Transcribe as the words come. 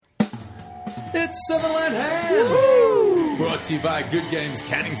It's Sevenland Hand! Brought to you by Good Games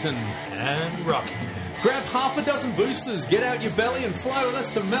Cannington. And Rocky. Grab half a dozen boosters, get out your belly and fly with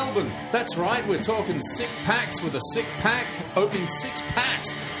us to Melbourne. That's right, we're talking sick packs with a sick pack, opening 6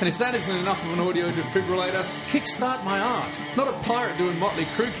 packs. And if that isn't enough of an audio defibrillator, kickstart my art. Not a pirate doing Motley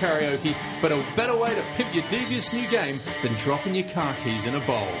Crue karaoke, but a better way to pimp your devious new game than dropping your car keys in a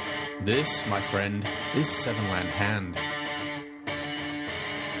bowl. This, my friend, is Sevenland Hand.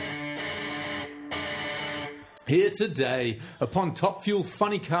 Here today, upon Top Fuel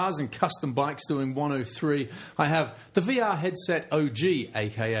funny cars and custom bikes doing 103, I have the VR headset OG,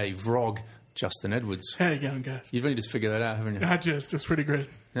 a.k.a. Vrog, Justin Edwards. How you going, guys? You've only just figured that out, haven't you? It's pretty great.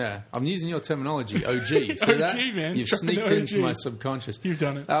 Yeah, I'm using your terminology, OG. See OG, that? man. You've Dropping sneaked the into OG. my subconscious. You've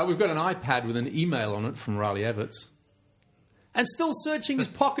done it. We've got an iPad with an email on it from Riley Everts. And still searching his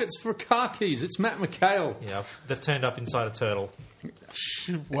pockets for car keys. It's Matt McHale. Yeah, they've turned up inside a turtle.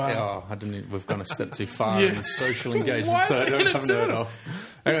 Wow. Oh, I didn't. We've gone a step too far Yeah. in the social engagement Why is that I it gonna haven't do heard it? of.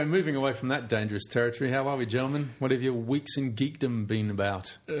 Anyway, moving away from that dangerous territory, how are we, gentlemen? What have your weeks in geekdom been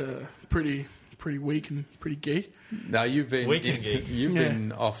about? Pretty weak and pretty geek. Now you've been Week in geek. You've Yeah.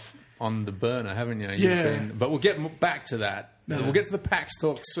 been off on the burner, haven't you? You've Yeah. been, but we'll get back to that. No. We'll get to the PAX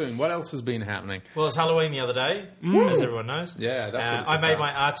talk soon. What else has been happening? Well, it's Halloween the other day, as everyone knows. Yeah, that's what it's I made about.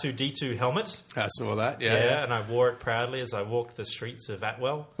 my R2-D2 helmet. I saw that. Yeah, Yeah. and I wore it proudly as I walked the streets of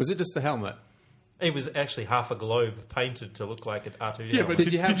Atwell. Was it just the helmet? It was actually half a globe painted to look like an R2 Yeah, but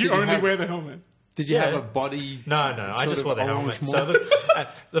helmet. did you only wear the helmet? Did you Yeah. have a body? No, I sort just of wore the orange helmet. more? So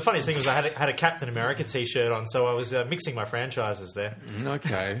the funniest thing was I had a Captain America T-shirt on, so I was mixing my franchises there.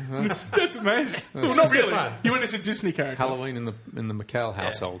 Okay, that's That's amazing. Well, It's not good really. fun. You went as a Disney character. Halloween in the McHale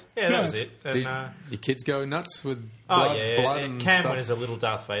household. Yeah, that Nice. was it. Did And, your kids go nuts with oh blood, yeah, blood and and Cam stuff? went as a little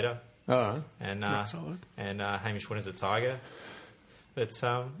Darth Vader, Oh, and Rock solid. Hamish went as a tiger. But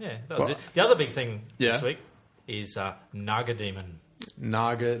yeah, that was Well- it. The other big thing Yeah. this week is Naga Demon.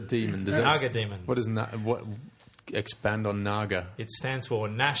 Naga Demon. Does Naga Demon. What is what? Expand on Naga. It stands for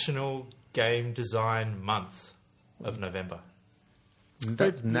National Game Design Month of November.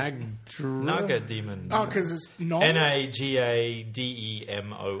 Naga Demon. Oh, because it's not. Nagademon.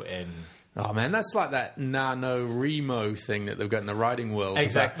 Oh man, that's like that NaNoWriMo thing that they've got in the writing world.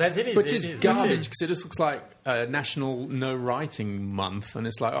 Exactly. It is, Which it is is. garbage because it just looks like National No Writing Month, and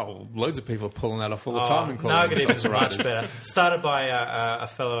it's like, oh, loads of people are pulling that off all the time and calling Naga themselves Demon's much writers. better. Started by a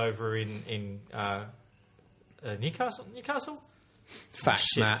fellow over in Newcastle? Facts,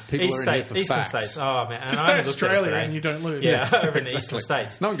 Shit. Matt. People East are in here States, for Eastern facts. States. Oh man, and Just I say only looked at it Australia today. and you don't lose. Yeah, over in the Exactly. Eastern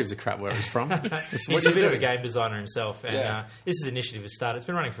States. No one gives a crap where he's from. It's what He's a you bit of do. a game designer himself, and Yeah. this initiative has started. It's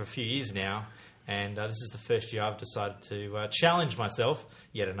been running for a few years now, and this is the first year I've decided to challenge myself.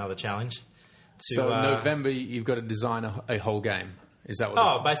 Yet another challenge. So November, you've got to design a whole game. Is that what?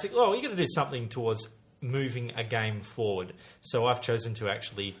 Oh, basically, well, you got to do something towards moving a game forward. So I've chosen to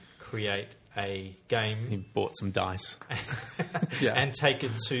actually create a game He bought some dice. Yeah. and take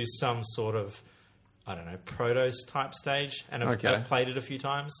it to some sort of, I don't know, prototype stage. And I've Okay. played it a few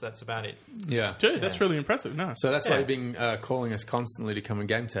times. That's about it. Yeah. Dude, that's really impressive. No. So that's why Yeah. you've been calling us constantly to come and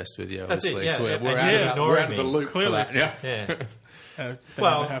game test with you, That's it, obviously. yeah, So yeah. we're And out, you're of, we're out of the ignoring me, loop clearly. for that. Yeah. Yeah. that never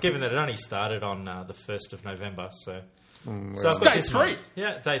Well, happened. given that it only started on the 1st of November, so... Whereas so I've got Day this 3. month.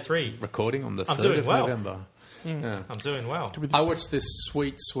 Yeah, day 3. recording on the I'm 3rd doing of well. November. Yeah. I'm doing well. I watched this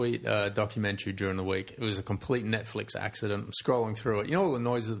sweet documentary during the week. It was a complete Netflix accident. I'm scrolling through it. You know all the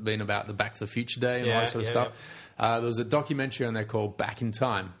noise that's been about the Back to the Future Day and all that sort of stuff? There was a documentary on there called Back in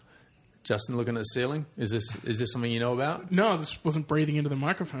Time. Justin, looking at the ceiling? Is this something you know about? No, this wasn't breathing into the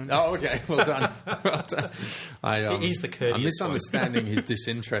microphone. Oh, okay. Well done. Well done. He's the courteous I'm one. misunderstanding his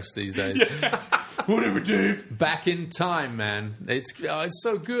disinterest these days. Whatever, Dave. Back in Time, man. It's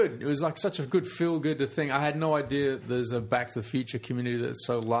so good. It was like such a good feel-good thing. I had no idea there's a Back to the Future community that's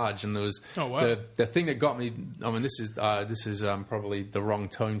so large. And there was Oh, wow. the thing that got me. I mean, this is probably the wrong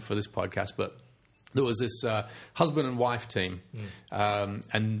tone for this podcast, but there was this husband and wife team,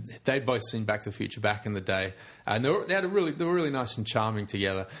 and they'd both seen Back to the Future back in the day, and they were really nice and charming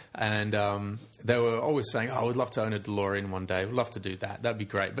together. And they were always saying, "Oh, we'd love to own a DeLorean one day. We'd love to do that. That'd be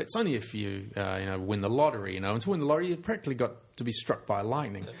great. But it's only if you win the lottery. And to win the lottery, you practically got to be struck by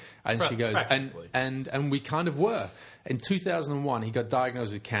lightning." And she goes, practically. and we kind of were. In 2001, he got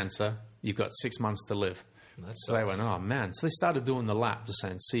diagnosed with cancer. You've got 6 months to live. So they went, oh man! So they started doing the lap, just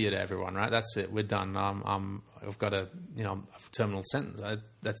saying, "See you to everyone, right? That's it. We're done. I've got a terminal sentence.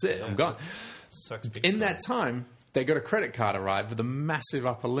 That's it. I'm gone." Sucks big In time. that time, they got a credit card arrived with a massive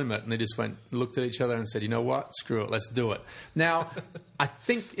upper limit, and they just looked at each other and said, "You know what? Screw it. Let's do it." Now, I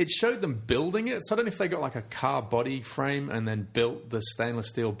think it showed them building it. So I don't know if they got like a car body frame and then built the stainless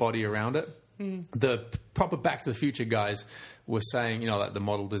steel body around it. the proper Back to the Future guys were saying, like the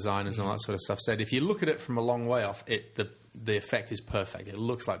model designers and all that sort of stuff, said if you look at it from a long way off, the effect is perfect. It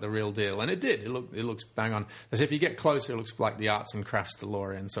looks like the real deal, and it did. It looks bang on. As if you get closer, it looks like the arts and crafts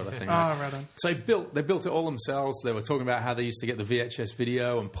DeLorean sort of thing. Right? Right on. So they built it all themselves. They were talking about how they used to get the VHS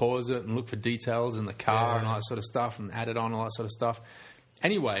video and pause it and look for details in the car and all that sort of stuff, and add it on all that sort of stuff.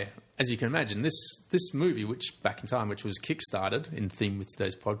 Anyway, as you can imagine, this movie, which back in time, which was kickstarted in theme with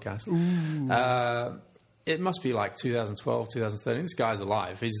today's podcast, it must be like 2012, 2013. This guy's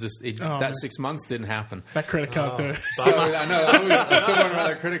alive. That 6 months didn't happen. That credit card, though. So I know. I still wondering about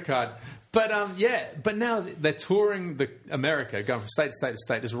that credit card. But now they're touring America, going from state to state to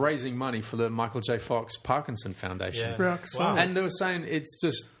state, just raising money for the Michael J. Fox Parkinson Foundation. Yeah. Rock solid. And they were saying it's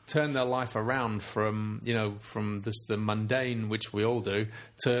just turned their life around from the mundane, which we all do,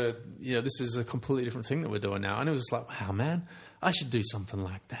 to this is a completely different thing that we're doing now. And it was just like, wow, man, I should do something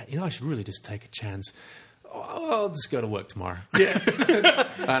like that. I should really just take a chance. I'll just go to work tomorrow. Yeah.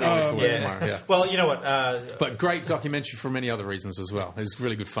 I know to work tomorrow. Yeah. Well, you know what? But great documentary for many other reasons as well. It was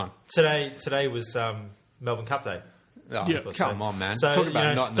really good fun. Today was Melbourne Cup Day. Oh, Yeah. come on, man. So, Talk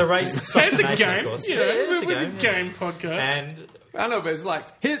about not in the race that stops It's the a nation, game. of course. It's it's a game podcast. And I know, but it's like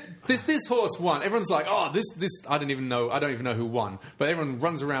this horse won. Everyone's like, oh, this. I don't even know who won. But everyone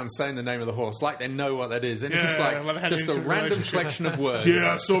runs around saying the name of the horse like they know what that is, and it's just well, they like had just a an random relationship. collection of words.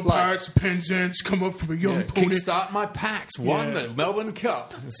 Yeah, I saw Like, Pirates of Penzance come up from a young pony. Kickstart my packs. Won Yeah. the Melbourne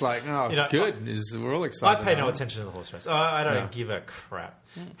Cup. It's like, good. We're all I excited. pay no about it. attention to the horse race. I don't Yeah. give a crap.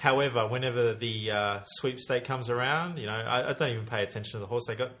 However, whenever the sweepstake comes around, I don't even pay attention to the horse.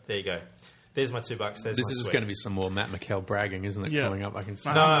 There you go. There's my $2. There's This my is sweep. going to be some more Matt McHale bragging, isn't it? Yeah. Coming up, I can see.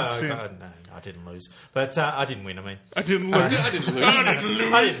 No. No, 100%. I didn't lose. But I didn't win, I mean. I didn't lose. I didn't lose. I didn't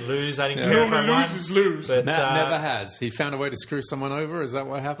lose. I didn't lose. I didn't care No if I one won. loses, lose. But, Matt never has. He found a way to screw someone over. Is that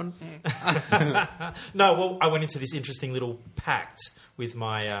what happened? No, well, I went into this interesting little pact with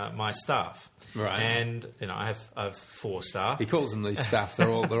my staff. Right. And I have 4 staff. He calls them these staff. They're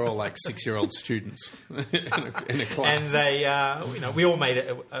all like 6-year-old students in a class. And they, we all made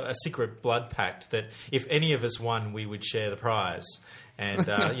a secret blood pact that if any of us won, we would share the prize. And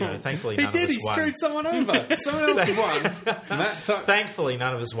thankfully, none of us He won. screwed someone over. Someone else won. Matt Thankfully,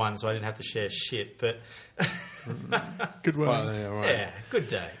 none of us won, so I didn't have to share shit. But Good one. Well, yeah, right. yeah, good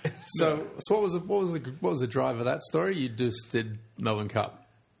day. So what was the drive of that story? You just did Melbourne Cup.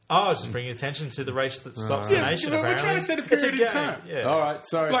 Oh, I was just bringing attention to the race that stops the Yeah, nation. we're Apparently, trying to set a It's period of game. time. Yeah. All right,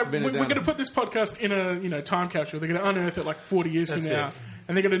 sorry. Like, been we're it down. going to put this podcast in a time capsule. They're going to unearth it like 40 years That's from now, it.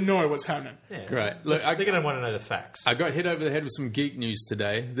 and they're going to know what's happening. Yeah. Great. Look, They're going to want to know the facts. I got hit over the head with some geek news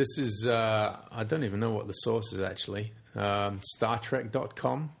today. This is, I don't even know what the source is actually.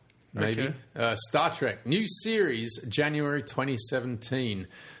 StarTrek.com, maybe. Okay. Star Trek, new series, January 2017.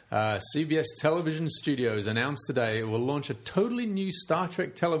 CBS Television Studios announced today it will launch a totally new Star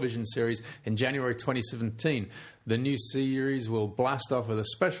Trek television series in January 2017. The new series will blast off with a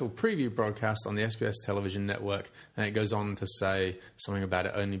special preview broadcast on the SBS television network. And it goes on to say something about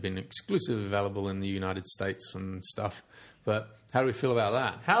it only being exclusively available in the United States and stuff. But how do we feel about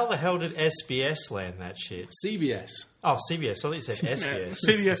that? How the hell did SBS land that shit? CBS. Oh, CBS. I thought you said Yeah, SBS.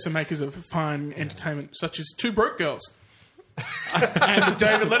 CBS are makers of fine entertainment, such as Two Broke Girls and the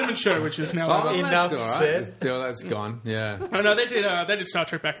David Letterman Show, which is now. Oh, over. Enough that's all right. said. That's gone. Yeah. Oh no, they did Star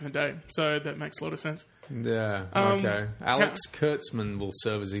Trek back in the day, so that makes a lot of sense. Yeah, okay. Alex Kurtzman will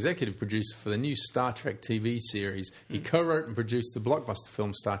serve as executive producer for the new Star Trek TV series. He co-wrote and produced the blockbuster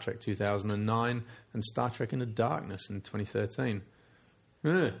film Star Trek 2009 and Star Trek Into Darkness in 2013.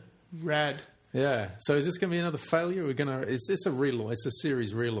 Rad. Yeah. So is this going to be another failure? Is this a relaunch? It's a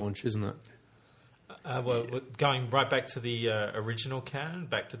series relaunch, isn't it? Well, going right back to the original canon,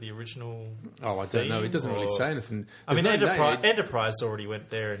 back to the original. Oh, I don't know. It theme, doesn't really or- say anything. I mean, There's no Enterprise, name. Enterprise already went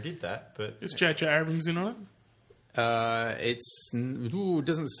there and did that, but Is J.J. Abrams in on it? It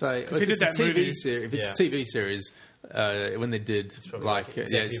doesn't say. If he did it's a that TV movie. series, if it's Yeah. a TV series, when they did probably like like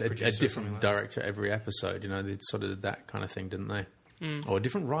it's executive a producer or something different like director every episode. They sort of did that kind of thing, didn't they? Or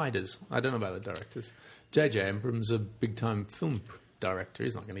different writers. I don't know about the directors. J.J. Abrams, a big time film director.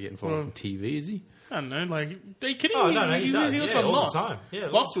 He's not going to get involved in TV, is he? I don't know. Like, he does. he was yeah, on all Lost. the time. Yeah,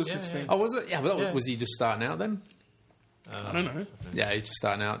 Lost was yeah, his yeah. thing. Oh, was it? Yeah, but Yeah. was he just starting out then? I don't know. Yeah, he's just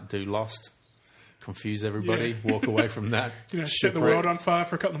starting out. Do Lost, confuse everybody, walk away from that. Set the shipwreck. world on fire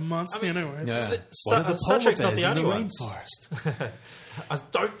for a couple of months. Anyways. Yeah. Star Trek's not the only one. rainforest?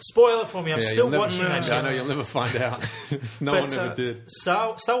 Don't spoil it for me. I'm Yeah, still you'll never- watching that I shit. know you'll never find out. No But, one ever did.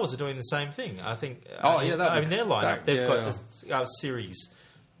 Star Wars are doing the same thing. I think. Oh, yeah, that'd I be- mean, their lineup. that- They've yeah. got a series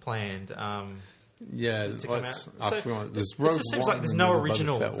planned. Yeah, to come out. I So forgot. There's it Rogue just seems One like there's and no the Boba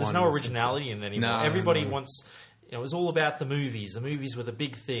original. Fett There's one no and originality in it anymore. No, Everybody no. wants. It was all about the movies. The movies were the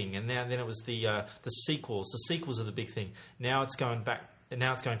big thing, and then it was the sequels. The sequels are the big thing. Now it's going back.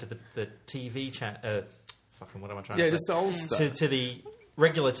 Now it's going to the TV channel. Fucking what am I trying to say? Yeah, just the old stuff. To the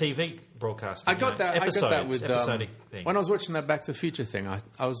regular TV broadcasting. I got that. I got that with episodic thing. when I was watching that Back to the Future thing.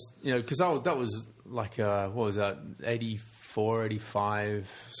 I was, because that was like what was that, 84,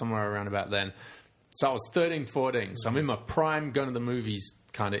 85, somewhere around about then. So I was 13, 14. So I'm in my prime, going to the movies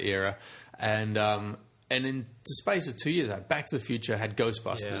kind of era, and in the space of 2 years, I had Back to the Future, had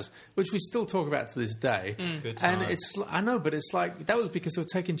Ghostbusters, which we still talk about to this day. Good and time. I know, but it's like that was because they were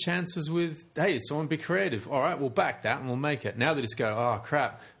taking chances with, hey, someone be creative. All right, we'll back that and we'll make it. Now they just go, oh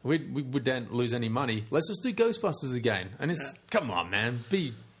crap, we wouldn't lose any money. Let's just do Ghostbusters again. And it's come on, man,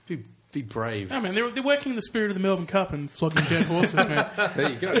 be brave. Oh, man, they're working in the spirit of the Melbourne Cup and flogging dead horses, man. There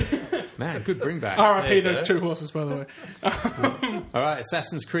you go, man. Good bring back. R.I.P. those two horses, by the way. All right,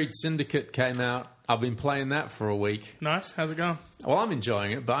 Assassin's Creed Syndicate came out. I've been playing that for a week. Nice. How's it going? Well, I'm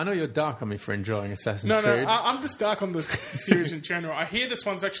enjoying it, but I know you're dark on me for enjoying Assassin's No, Creed. I'm just dark on the series in general. I hear this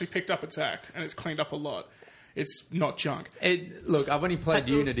one's actually picked up its act and it's cleaned up a lot. It's not junk. Look, I've only played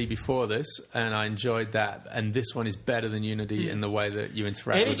Unity before this, and I enjoyed that. And this one is better than Unity in the way that you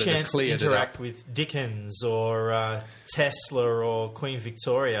interact Any with it. chance to Cleared it interact up. with Dickens or Tesla or Queen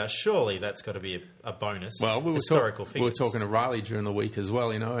Victoria? Surely that's got to be a bonus. Well, we historical were figures. talking to Riley during the week as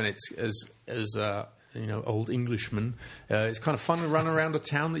well, and it's as old Englishman, it's kind of fun to run around a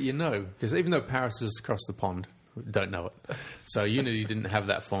town that you know, because even though Paris is across the pond, don't know it. So Unity didn't have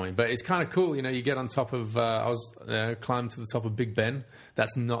that for me, but it's kind of cool. You get on top of. I was climbed to the top of Big Ben.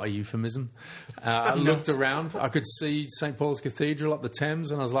 That's not a euphemism. I looked around. I could see St. Paul's Cathedral up the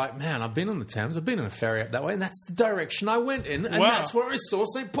Thames, and I was like, man, I've been on the Thames. I've been on a ferry up that way, and that's the direction I went in, and Wow. that's where I saw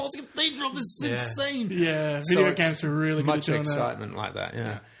St. Paul's Cathedral. This is insane. Yeah, So video it's games are really good at much doing excitement like that.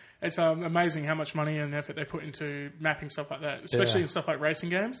 Yeah. It's amazing how much money and effort they put into mapping stuff like that, especially Yeah. in stuff like racing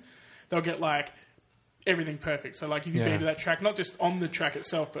games. They'll get like everything perfect. So like you can Yeah. be to that track, not just on the track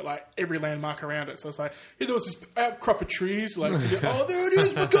itself, but like every landmark around it. So it's like, yeah, there was this outcrop of trees, like, oh, there it is,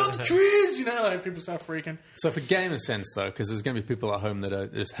 we got the trees, like people start freaking. So for gamer sense, though, because there's going to be people at home that are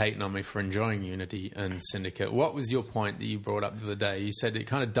just hating on me for enjoying Unity and Syndicate, what was your point that you brought up the other day? You said it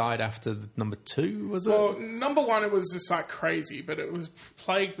kind of died after number 2, was it? Well, number one, it was just like crazy, but it was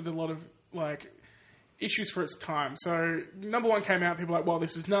plagued with a lot of like issues for its time. So number one came out, people were like, well,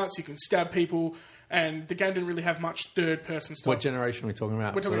 this is nuts, you can stab people, and the game didn't really have much third-person stuff. What generation are we talking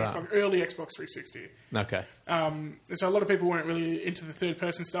about? We're talking for that? Xbox, early Xbox 360. Okay. So a lot of people weren't really into the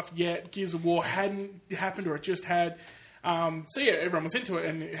third-person stuff yet. Gears of War hadn't happened, or it just had. So yeah, everyone was into it,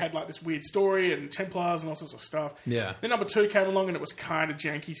 and it had like this weird story and Templars and all sorts of stuff. Yeah. Then number 2 came along, and it was kind of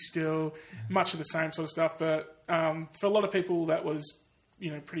janky still, much of the same sort of stuff. But for a lot of people, that was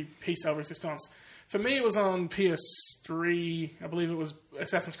pretty P-cell resistance. For me, it was on PS3. I believe it was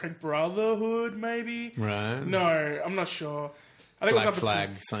Assassin's Creed Brotherhood, maybe. Right. No, I'm not sure. I think Black it was Flag.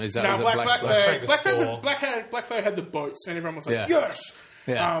 So is that No, was it Black Flag. was Black Flag. four. Black Flag had the boats, and everyone was like, Yeah. "Yes!"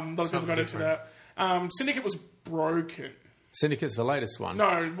 Yeah. A lot of people Something got into different. that. Syndicate was broken. Syndicate's the latest one.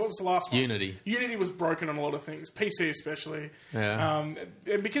 No, what was the last one? Unity. Unity was broken on a lot of things, PC especially. Yeah.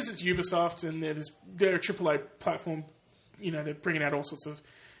 And because it's Ubisoft and they're a AAA platform, they're bringing out all sorts of,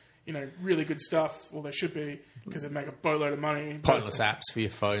 really good stuff. Well, they should be, because they make a boatload of money. Pointless apps for your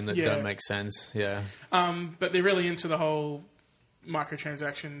phone that Yeah. don't make sense. Yeah. But they're really into the whole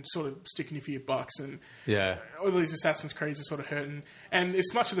microtransaction, sort of sticking you for your bucks, and Yeah. all these Assassin's Creeds are sort of hurting. And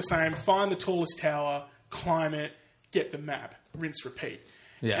it's much of the same. Find the tallest tower, climb it, get the map, rinse, repeat.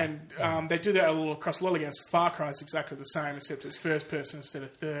 Yeah. And they do that across a lot of games. Far Cry is exactly the same, except it's first person instead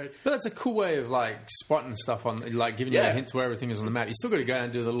of third. But that's a cool way of like spotting stuff on, like giving you Yeah. a hint to where everything is on the map. You still got to go out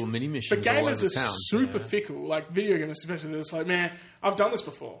and do the little mini But missions all gamers over are town. super fickle. Like video games especially, it's like, man, I've done this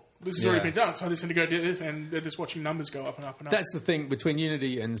before. This has already Yeah. been done, so I just need to go do this, and they're just watching numbers go up and up and up. That's the thing between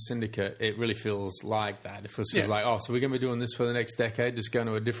Unity and Syndicate. It really feels like that. It feels Yeah. like, oh, so we're going to be doing this for the next decade, just going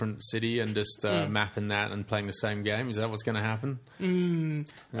to a different city and just mapping that and playing the same game. Is that what's going to happen? I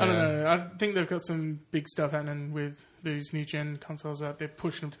don't know. I think they've got some big stuff happening with these new gen consoles out. They're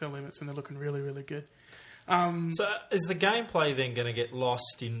pushing them to their limits, and they're looking really, really good. So is the gameplay then going to get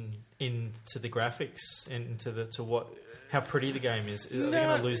lost into the graphics and to what how pretty the game is? Are they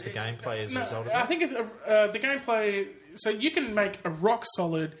going to lose the gameplay as a result of I that? think it's the gameplay. So you can make a rock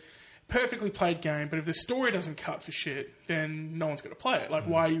solid, perfectly played game, but if the story doesn't cut for shit, then no one's going to play it. Like,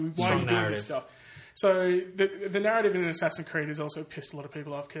 why are you Strong doing narrative. this stuff? So the narrative in Assassin's Creed has also pissed a lot of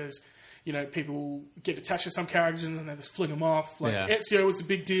people off because people get attached to some characters and they just fling them off. Like Yeah. Ezio was a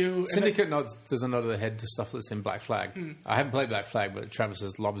big deal. Syndicate does a nod of the head to stuff that's in Black Flag. Hmm. I haven't played Black Flag, but Travis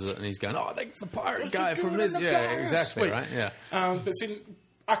just loves it, and he's going, "Oh, that's the pirate What's guy he from doing this." in the Yeah, bar? exactly, Sweet. right? Yeah. But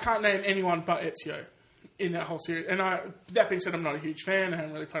I can't name anyone but Ezio in that whole series. And that being said, I'm not a huge fan. I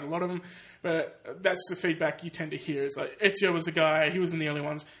haven't really played a lot of them. But that's the feedback you tend to hear. Is like, Ezio was a guy, he was in the early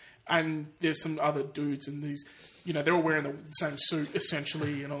ones, and there's some other dudes in these, they're all wearing the same suit,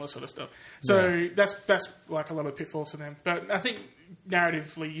 essentially, and all that sort of stuff. So that's like a lot of pitfalls for them. But I think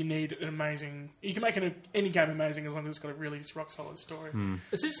narratively, you need an amazing... You can make any game amazing as long as it's got a really rock-solid story.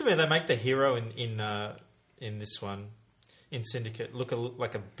 It seems to me they make the hero in this one, in Syndicate, look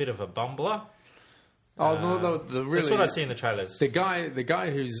like a bit of a bumbler. Oh no, the really That's what I see in the trailers. the guy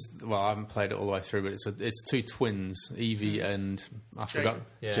who's I haven't played it all the way through, but it's two twins, Evie and I forgot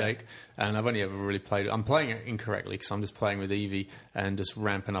Jake, and I've only ever really played it. I'm playing it incorrectly because I'm just playing with Evie and just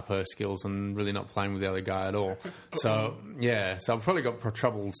ramping up her skills and really not playing with the other guy at all. So so I've probably got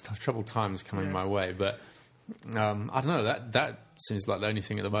troubled times coming my way, but I don't know, that seems like the only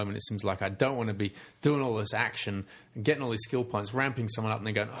thing at the moment. It seems like I don't want to be doing all this action, getting all these skill points, ramping someone up, and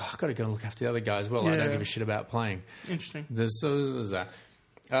then going, "Oh, I've got to go and look after the other guy as well." I don't give a shit about playing. Interesting. There's that.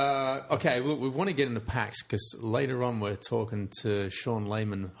 Okay, we want to get into PAX because later on we're talking to Sean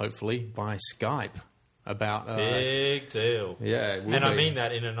Layman, hopefully by Skype, about Big deal. Yeah, it will and I be. mean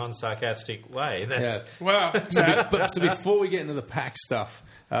that in a non-sarcastic way. That's, Wow. So before we get into the PAX stuff,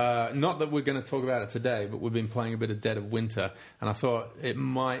 not that we're going to talk about it today, but we've been playing a bit of Dead of Winter, and I thought it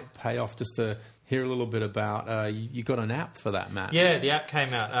might pay off just to hear a little bit about... you got an app for that, Matt. Yeah, the app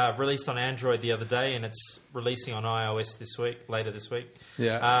came out, released on Android the other day, and it's releasing on iOS later this week.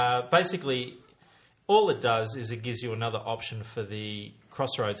 Yeah. Basically, all it does is it gives you another option for the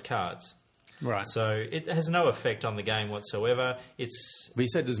Crossroads cards. Right. So it has no effect on the game whatsoever. But you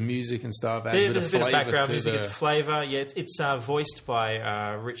said there's music and stuff, adds There's a bit of background to music, the... it's flavour. Yeah, it's voiced by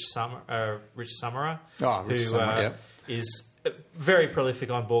Rich Summerer, Oh, Rich Summerer, yep. is very prolific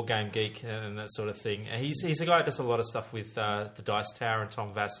on Board Game Geek and that sort of thing. He's a guy that does a lot of stuff with the Dice Tower and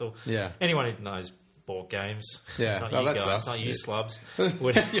Tom Vassell. Yeah. Anyone who knows board games, Yeah. not Well, you that's guys, us. not you Yeah. slubs,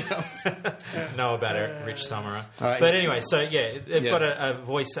 would know about Rich Summerer. Right, But anyway, so they've Yeah. got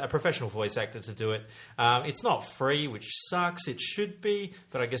a professional voice actor to do it. It's not free, which sucks. It should be,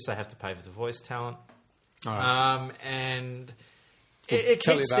 but I guess they have to pay for the voice talent. All right. And it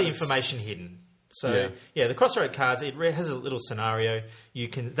tell me keeps about the its- information hidden. So the Crossroad cards, it has a little scenario.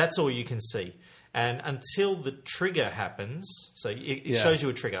 That's all you can see. And until the trigger happens, so it shows you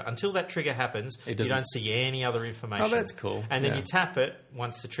a trigger. Until that trigger happens, you don't see any other information. Oh, that's cool. And then Yeah. you tap it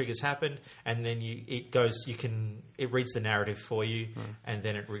once the trigger's happened, and then it reads the narrative for you, and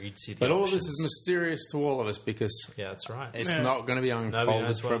then it reads you the But all options. this is mysterious to all of us because Yeah, that's right. it's not going to be unfolded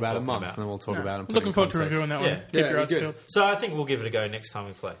knows what for I'm about a talking month, about. and then we'll talk about it. and put it Looking in forward to context. reviewing that Yeah. one. Keep Yeah, your eyes good. peeled. So I think we'll give it a go next time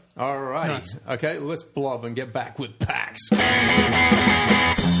we play. All right. Nice. Okay, let's blob and get back with PAX.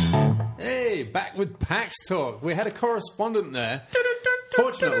 Hey, back with PAX talk. We had a correspondent there.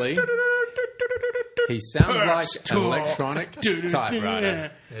 Fortunately, he sounds like an talk. electronic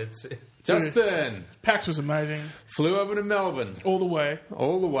typewriter. It's Justin PAX was amazing. flew over to Melbourne All the way.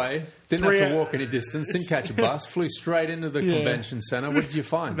 all the way. Didn't have to walk any distance. Didn't catch a bus. Flew straight into the convention centre. What did you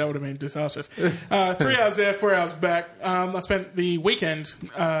find? That would have been disastrous. 3 hours there, 4 hours back. I spent the weekend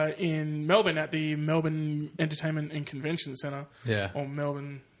in Melbourne at the Melbourne Entertainment and Convention Centre. Yeah. Or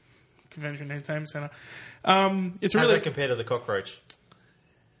Melbourne Convention and Entertainment Centre. It's How's really... that compared to the Cockroach?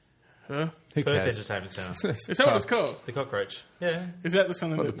 Huh? Who Perth cares? Entertainment Centre. Is that what it's called? The Cockroach. Yeah. Is that the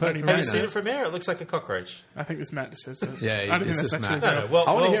something What, that... the Perth only Have Matt you Convention? seen it says? from here? It looks like a cockroach. I think this Matt just says that. Yeah, I don't this think is that's actually... Matt. No, well,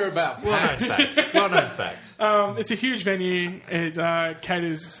 I want to hear about well-known PAX. fact. Well-known fact. It's a huge venue. It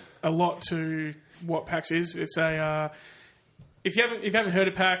caters a lot to what PAX is. It's a... If you haven't heard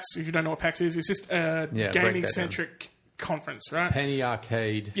of PAX, if you don't know what PAX is, it's just a break that down. gaming-centric conference, right? Penny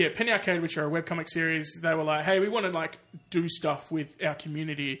Arcade. Yeah, Penny Arcade, which are a webcomic series, they were like, hey, we want to do stuff with our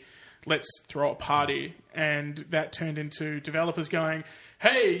community. Let's throw a party. And that turned into developers going,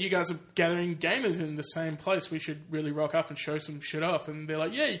 hey, you guys are gathering gamers in the same place. We should really rock up and show some shit off. And they're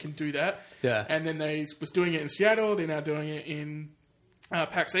like, yeah, you can do that. Yeah. And then they was doing it in Seattle. They're now doing it in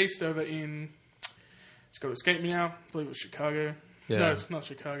PAX East over in... It's got to escape me now. I believe it was Chicago. Yeah. No, it's not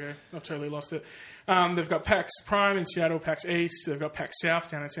Chicago. I've totally lost it. They've got PAX Prime in Seattle, PAX East. They've got PAX South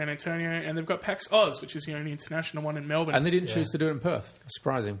down in San Antonio. And they've got PAX Oz, which is the only international one in Melbourne. And they didn't choose to do it in Perth.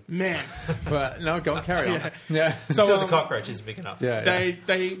 Surprising. Man. But no, go on, carry on. Yeah. So Because the cockroach isn't big enough. Yeah.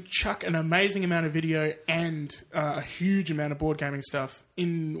 they chuck an amazing amount of video and a huge amount of board gaming stuff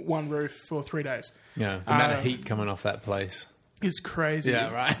in one roof for 3 days. Yeah. The amount of heat coming off that place. is crazy.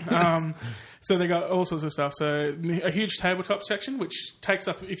 Yeah, right. So they got all sorts of stuff. So a huge tabletop section, which takes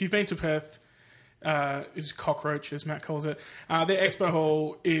up, if you've been to Perth, is Cockroach, as Matt calls it. Their expo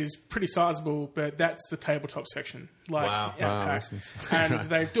hall is pretty sizable, but that's the tabletop section. Wow. And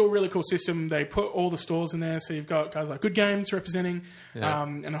they do a really cool system. They put all the stores in there. So you've got guys like Good Games representing,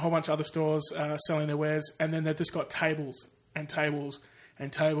 and a whole bunch of other stores selling their wares. And then they've just got tables and tables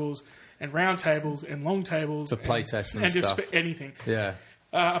and tables and round tables and long tables. For playtest and just stuff. for anything. Yeah.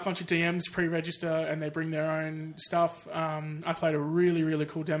 A bunch of DMs pre-register and they bring their own stuff. I played a really, really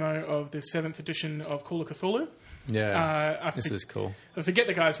cool demo of the 7th edition of Call of Cthulhu. Yeah, this is cool. I forget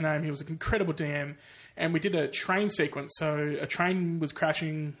the guy's name. He was an incredible DM. And we did a train sequence. So a train was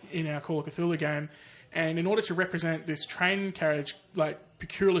crashing in our Call of Cthulhu game. And in order to represent this train carriage, like,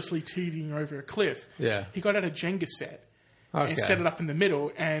 peculiarly teetering over a cliff, he got out a Jenga set and set it up in the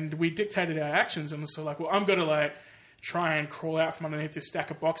middle. And we dictated our actions. And so, like, well, I'm going to, like, try and crawl out from underneath this stack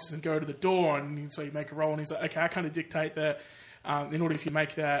of boxes and go to the door. And so you make a roll, and he's like, okay, I kind of dictate that in order if you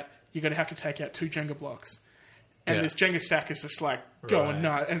make that, you're going to have to take out 2 Jenga blocks. And this Jenga stack is just like going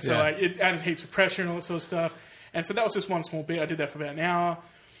nuts. And so like it added heaps of pressure and all that sort of stuff. And so that was just one small bit. I did that for about an hour.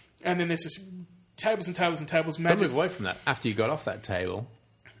 And then there's just tables and tables and tables. Don't move away from that. After you got off that table...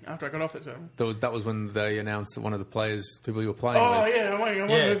 After I got off that table. That was when they announced that one of the people you were playing with. Oh, yeah. I want to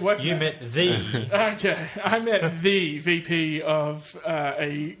move away from you that. met the... Okay. I met the VP of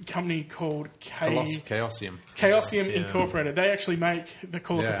a company called Chaosium. Chaosium Incorporated. They actually make the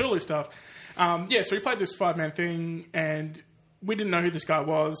Call of Cthulhu stuff. So we played this 5-man thing, and we didn't know who this guy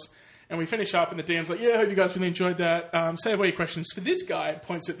was. And we finished up, and the DM's like, I hope you guys really enjoyed that. Save all your questions for this guy.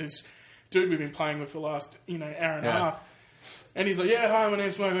 Points at this dude we've been playing with for the last hour and a half. And he's like, hi, my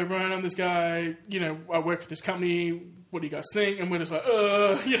name's Michael O'Brien. I'm this guy. I work for this company. What do you guys think? And we're just like,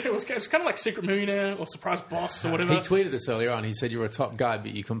 it was kind of like Secret Millionaire or Surprise Boss or whatever. He tweeted us earlier on. He said you were a top guy,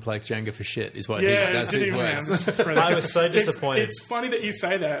 but you couldn't play Jenga for shit, is what that's his words. I was so disappointed. It's funny that you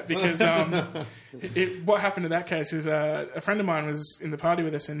say that because what happened in that case is a friend of mine was in the party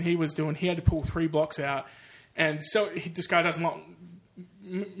with us and he had to pull 3 blocks out. And so this guy does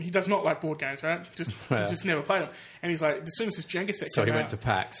not like board games, right? He just never played them. And he's like, as soon as this Jenga set So came he went out, to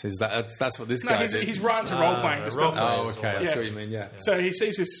PAX. That's what this guy did? He's right into role-playing. I see what you mean, So he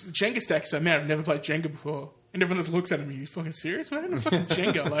sees this Jenga stack. He's like, man, I've never played Jenga before. And everyone just looks at him. Are you fucking serious, man? It's fucking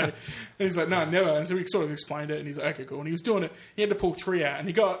Jenga. And he's like, no, never. And so we sort of explained it. And he's like, okay, cool. And he was doing it. He had to pull 3 out. And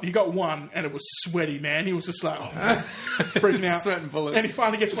he got 1. And it was sweaty, man. He was just like, freaking out. Sweating bullets. And he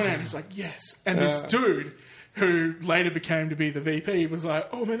finally gets 1 out. And he's like, yes. And this dude, who later became to be the VP, was like,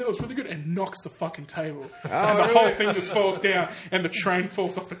 oh man, that was really good, and knocks the fucking table. And the whole thing just falls down, and the train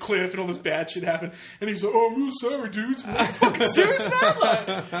falls off the cliff, and all this bad shit happened. And he's like, I'm real sorry, dudes. I'm like, fucking serious,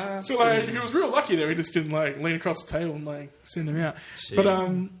 man? So he was real lucky there. He just didn't lean across the table and send him out. Gee.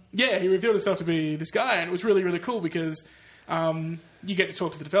 But he revealed himself to be this guy, and it was really, really cool because you get to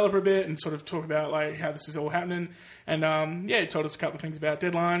talk to the developer a bit and sort of talk about how this is all happening. And he told us a couple of things about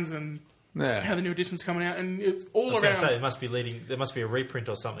deadlines and how the new edition's coming out, and it's all around. Say, there must be a reprint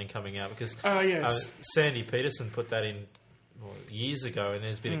or something coming out because Sandy Peterson put that in years ago, and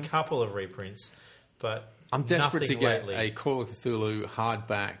there's been a couple of reprints, but I'm desperate to get lately. a Call of Cthulhu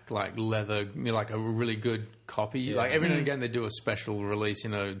hardback, leather, a really good copy. Yeah. Every now and again they do a special release,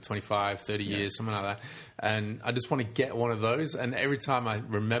 25, 30 years, something like that. And I just want to get one of those. And every time I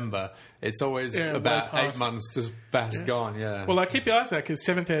remember, it's always about 8 months just past gone. Yeah. Well, keep your eyes out because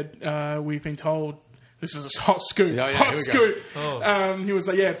 7th Ed, we've been told. This is a hot scoop. Hot scoop. Oh. He was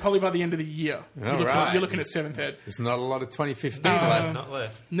like, probably by the end of the year. You're looking at 7th Ed. There's not a lot of 2015 left. Not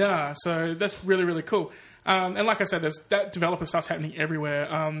left. Nah, so that's really, really cool. And like I said, there's that developer stuff's happening everywhere.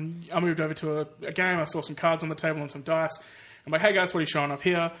 I moved over to a game. I saw some cards on the table and some dice. I'm like, hey guys, what are you showing off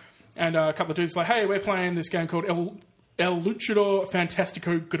here? And a couple of dudes were like, hey, we're playing this game called El Luchador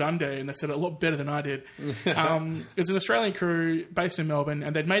Fantastico Grande. And they said it a lot better than I did. It's an Australian crew based in Melbourne,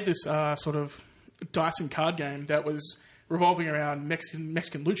 and they'd made this sort of dice and card game that was revolving around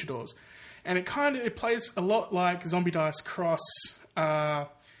Mexican luchadors. And it plays a lot like Zombie Dice cross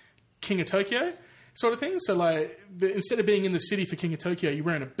King of Tokyo sort of thing. So instead of being in the city for King of Tokyo, you're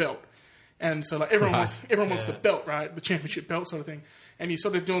wearing a belt. And so everyone wants the belt, right? The championship belt sort of thing. And you're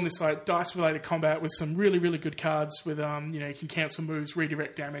sort of doing this dice related combat with some really, really good cards with you can cancel moves,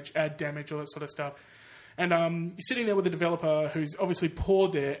 redirect damage, add damage, all that sort of stuff. And you're sitting there with a developer who's obviously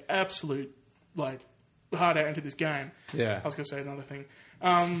poured their absolute heart out into this game. Yeah. I was going to say another thing.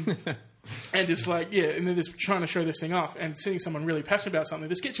 And just and they're just trying to show this thing off, and seeing someone really passionate about something,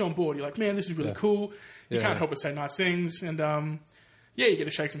 this gets you on board. You're like, man, this is really cool. You can't help but say nice things, and you get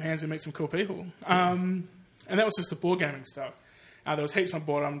to shake some hands and meet some cool people. And that was just the board gaming stuff. There was heaps on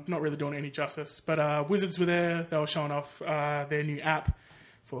board. I'm not really doing it any justice. But Wizards were there. They were showing off their new app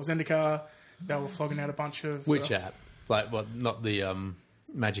for Zendikar. They were flogging out a bunch of... Which app? Like, what? Not the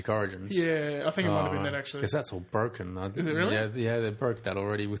Magic Origins? Yeah, I think it might have been that, actually. Because that's all broken. Is it really? Yeah, they broke that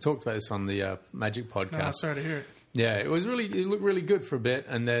already. We talked about this on the Magic podcast. No, sorry to hear it. Yeah, it looked really good for a bit,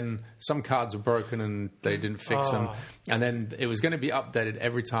 and then some cards were broken and they didn't fix them. And then it was going to be updated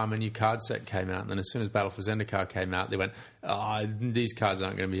every time a new card set came out. And then as soon as Battle for Zendikar came out, they went, these cards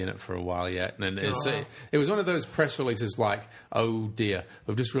aren't going to be in it for a while yet. And then it was one of those press releases like, oh dear,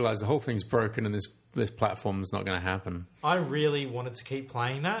 we've just realised the whole thing's broken and this platform's not going to happen. I really wanted to keep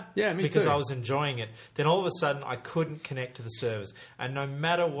playing that. Yeah, me because too. I was enjoying it. Then all of a sudden, I couldn't connect to the servers. And no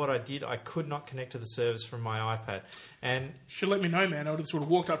matter what I did, I could not connect to the servers from my iPad. And should let me know, man. I would have sort of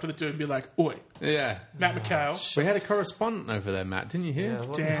walked up to the dude and be like, oi. Yeah. Matt McHale. We had a correspondent over there, Matt. Didn't you hear?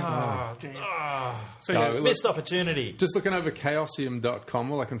 Damn. So missed opportunity. Just looking over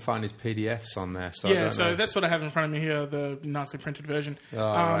chaosium.com, all I can find is PDFs on there. So that's what I have in front of me here, the nicely printed version.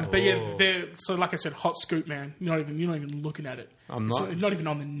 Right. But yeah, they're like I said, hot scoop, man. You're not even looking at it. I'm not. It's not even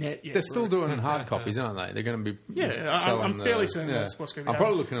on the net yet. They're still doing hard copies, aren't they? They're going to be selling I'm fairly certain that's what's going to be I'm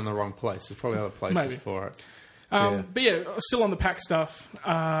probably looking in the wrong place. There's probably other places for it. But yeah, still on the pack stuff.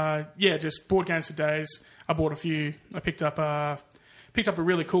 Just board games for days. I bought a few. I picked up a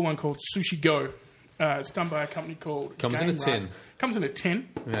really cool one called Sushi Go. It's done by a company called Comes in a tin. Comes in a tin.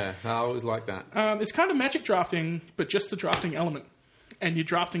 Yeah, I always like that. It's kind of Magic drafting, but just the drafting element, and you're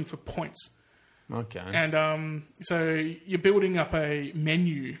drafting for points. Okay. And so you're building up a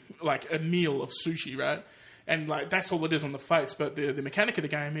menu, like a meal of sushi, right? And like that's all it is on the face. But the mechanic of the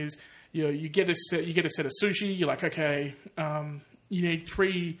game is you get a set of sushi. You're like, okay, you need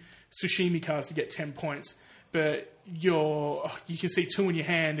 3 sashimi cards to get 10 points, but you can see 2 in your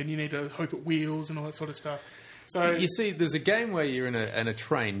hand, and you need to hope it wheels and all that sort of stuff. So you see, there's a game where you're in a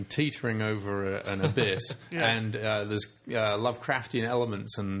train teetering over an abyss, and there's Lovecraftian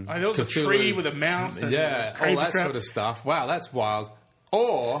elements and there was Cthulhu, a tree with a mouth, and all that sort of stuff. Wow, that's wild.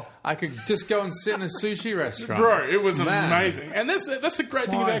 Or I could just go and sit in a sushi restaurant. Bro, it was amazing. And that's the great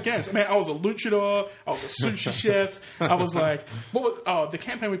thing about games. Man, I was a luchador. I was a sushi chef. I was like, the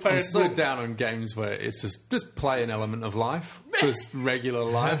campaign we played... I'm so down on games where it's just play an element of life. Just regular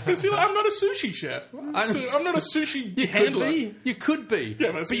life. Because I'm not a sushi chef. I'm not a sushi handler. You could be.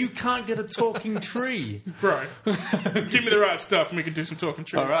 Yeah, but you can't get a talking tree. Bro, give me the right stuff and we can do some talking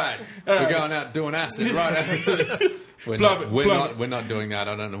trees. All right. We're going out doing acid right after this. We're not doing that.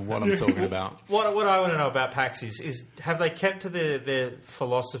 I don't know what I'm talking about. What I want to know about PAX is have they kept to their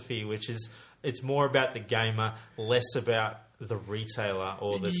philosophy, which is it's more about the gamer, less about the retailer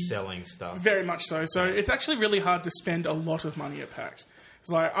or the selling stuff? Very much so. So it's actually really hard to spend a lot of money at PAX.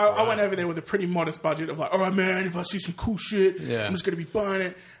 It's like I went over there with a pretty modest budget of like, all right, man, if I see some cool shit, I'm just going to be buying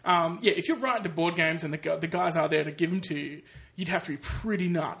it. If you're right into board games and the guys are there to give them to you, you'd have to be pretty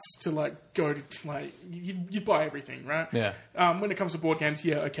nuts to like go to like you'd buy everything, right? Yeah. When it comes to board games,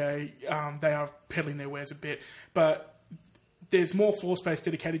 they are peddling their wares a bit, but there's more floor space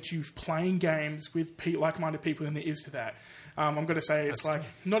dedicated to playing games with like-minded people than there is to that. I'm going to say it's like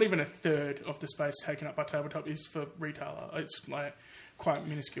not even a third of the space taken up by tabletop is for retailer. It's like quite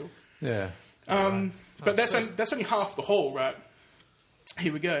minuscule. Yeah. But that's only half the hall, right?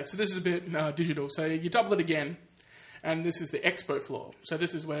 Here we go. So this is a bit digital. So you double it again. And this is the expo floor. So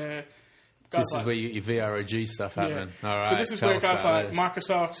this is where... This is where you get your VROG stuff happening. All right, so this is where guys like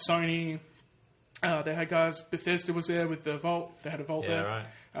Microsoft, Sony... they had guys... Bethesda was there with the Vault. They had a Vault there.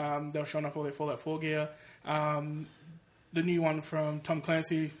 Right. They were showing off all their Fallout 4 gear. The new one from Tom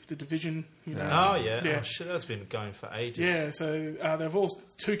Clancy, The Division. Oh, shit, that's been going for ages. Yeah, so they've all...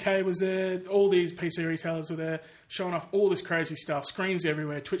 2K was there. All these PC retailers were there, showing off all this crazy stuff. Screens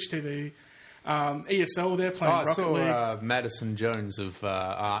everywhere, Twitch TV... ESL there playing Rocket League. I saw Madison Jones of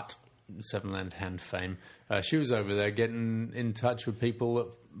Art, Seven Land Hand fame. She was over there getting in touch with people that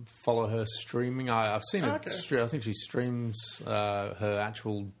follow her streaming. I've seen her. I think she streams her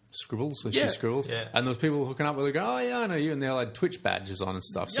actual scribbles. So she scribbles. Yeah. And there was people hooking up with her going, oh, yeah, I know you. And they all had Twitch badges on and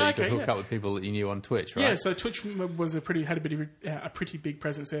stuff. So you could hook up with people that you knew on Twitch, right? Yeah, so Twitch was a pretty big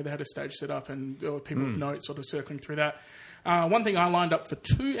presence there. They had a stage set up and there were people with notes sort of circling through that. One thing I lined up for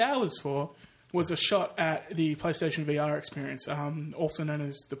 2 hours for was a shot at the PlayStation VR experience, also known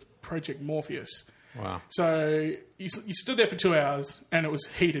as the Project Morpheus. Wow. So you stood there for 2 hours, and it was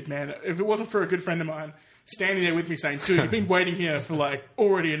heated, man. If it wasn't for a good friend of mine standing there with me saying, dude, you've been waiting here for like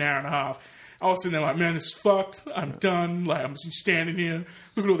already an hour and a half. I was sitting there like, man, this is fucked. I'm done. Like, I'm just standing here.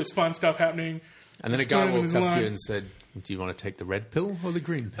 Look at all this fun stuff happening. And then a guy walked up to you and said, do you want to take the red pill or the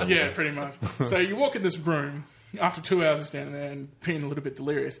green pill? Yeah, pretty much. So you walk in this room, after 2 hours of standing there and being a little bit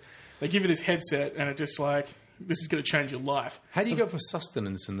delirious, they give you this headset, and it just like, this is going to change your life. How do you go for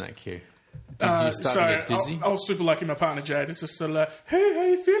sustenance in that queue? Did you start to get dizzy? I was super lucky. My partner Jade is just sort of like, "Hey, how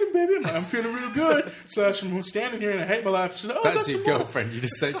you feeling, baby?" I'm like, "I'm feeling real good." So I'm standing here and I hate my life. She's like, "Oh, that's your girlfriend." You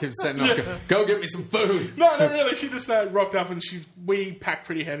just keep saying, "Go get me some food." No, not really. She just rocked up, and we pack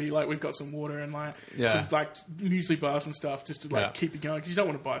pretty heavy. Like, we've got some water and some like muesli bars and stuff just to keep you going, because you don't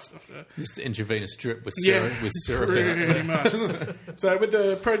want to buy stuff there. Just intravenous drip with syrup, pretty much. So with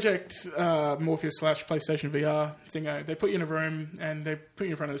the Project Morpheus / PlayStation VR thing, they put you in a room and they put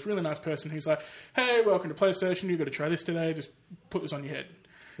you in front of this really nice person who's like, "Hey, welcome to PlayStation. You've got to try this today. Just put this on your head."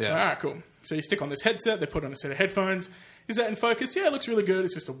 Yeah. All right, cool. So you stick on this headset. They put on a set of headphones. Is that in focus? Yeah, it looks really good.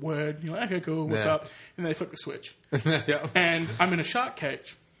 It's just a word. You're like, okay, cool. What's up? And they flip the switch. And I'm in a shark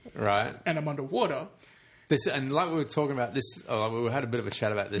cage. Right. And I'm underwater. And like we were talking about this, we had a bit of a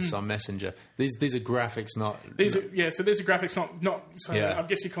chat about this on Messenger. These are graphics, not... So these are graphics, not so I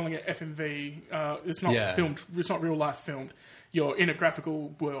guess you're calling it FMV. It's not filmed. It's not real life filmed. You're in a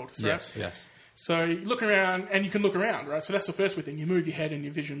graphical world. Right? Yes. So you look around, and you can look around, right? So that's the first weird thing. You move your head and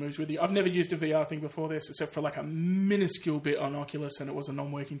your vision moves with you. I've never used a VR thing before this, except for like a minuscule bit on Oculus, and it was a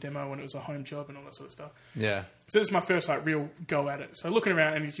non-working demo, and it was a home job and all that sort of stuff. Yeah. So this is my first like real go at it. So looking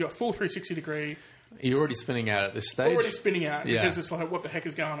around, and you've got full 360 degree. You're already spinning out at this stage? Already spinning out. Yeah. Because it's like, what the heck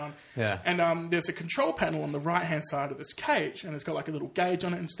is going on? Yeah. And there's a control panel on the right-hand side of this cage, and it's got like a little gauge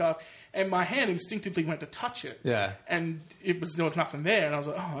on it and stuff. And my hand instinctively went to touch it. Yeah. And there was nothing there. And I was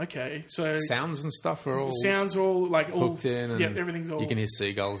like, oh, okay. So sounds and stuff are all... Sounds are all like... hooked in. And yeah, everything's all... You can hear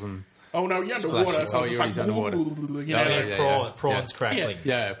seagulls and... Oh, no, you're underwater. So you're already underwater. Prawns crackling.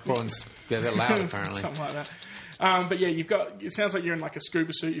 Yeah, prawns. Yeah, they're loud, apparently. Something like that. But yeah, it sounds like you're in like a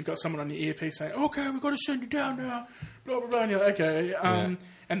scuba suit. You've got someone on your earpiece saying, "Okay, we've got to send you down now." Blah blah blah. And you're like, okay.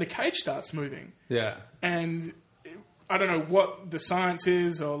 And the cage starts moving. Yeah. And I don't know what the science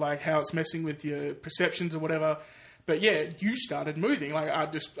is or like how it's messing with your perceptions or whatever. But yeah, you started moving. Like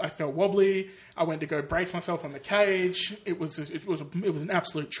I felt wobbly. I went to go brace myself on the cage. It was an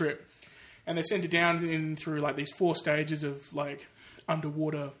absolute trip. And they send you down in through like these 4 stages of like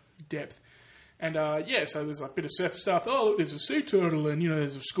underwater depth. And so there's like a bit of surf stuff. Oh, look, there's a sea turtle, and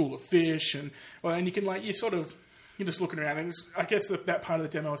there's a school of fish, and you can you're just looking around, and I guess that part of the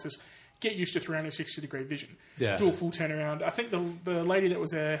demo is just get used to 360-degree vision. Yeah. Do a full turnaround. I think the lady that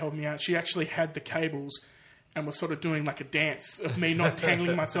was there helping me out, she actually had the cables and was sort of doing like a dance of me not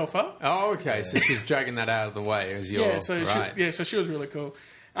tangling myself up. Oh, okay. So she's dragging that out of the way as you're right. So she was really cool.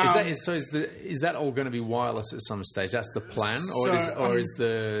 Is that all going to be wireless at some stage? That's the plan, or is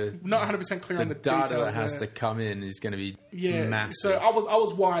the not 100% clear on the data details that has to come in is going to be massive? So I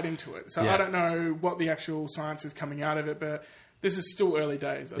was wired into it, so I don't know what the actual science is coming out of it, but this is still early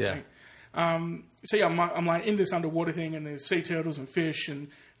days, I think. I'm like in this underwater thing, and there's sea turtles and fish, and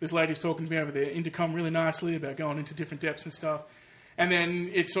this lady's talking to me over the intercom really nicely about going into different depths and stuff. And then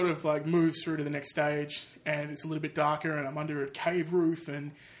it sort of like moves through to the next stage, and it's a little bit darker, and I'm under a cave roof,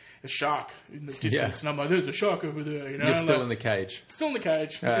 and a shark in the distance, and I'm like, "There's a shark over there." You're still in the cage. Still in the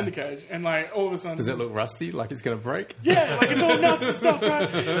cage, and like all of a sudden, does it look rusty? Like it's going to break? Yeah, like it's all nuts and stuff,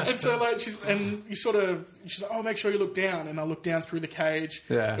 right? And so like she's like, "Oh, make sure you look down," and I look down through the cage.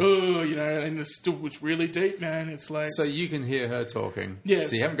 Yeah. Oh, and it's really deep, man. It's like so you can hear her talking. Yeah.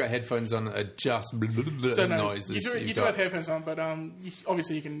 So you haven't got headphones on that are just noises. You do have headphones on, but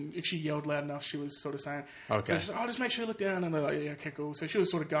obviously you can. If she yelled loud enough, she was sort of saying, "Okay." So she's like, "Oh, just make sure you look down," and they're like, "Yeah, okay, cool." So she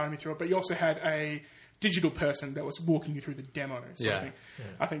was sort of guiding me through it, but you also had a digital person that was walking you through the demo. So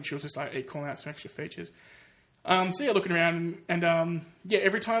I think she was just like calling out some extra features. Looking around and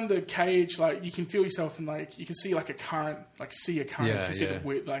every time the cage, like you can feel yourself and like you can see like a current, like see a current, you can see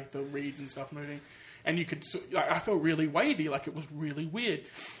the reeds and stuff moving, and you could. I felt really wavy, like it was really weird.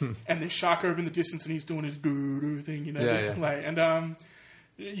 And there's shark over in the distance, and he's doing his doo thing, and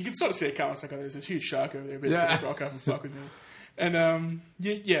you can sort of see it coming. It's like, there's this huge shark over there, but it's going to rock up and fuck with me. And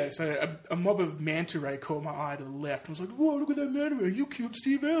so a mob of manta ray caught my eye to the left. I was like, "Whoa, look at that manta ray! You cute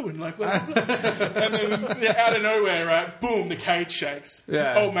Steve Irwin!" Like, blah, blah, blah. And then out of nowhere, right, boom, the cage shakes.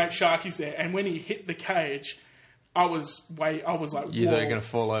 Yeah. Old mate Sharky's there, and when he hit the cage, I was like, you thought you were going to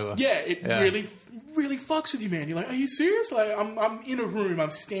fall over. Yeah, it really fucks with you, man. You're like, "Are you serious?" Like, I'm in a room, I'm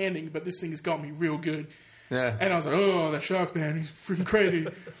standing, but this thing has got me real good. Yeah. And I was like, "Oh, that shark, man, he's freaking crazy."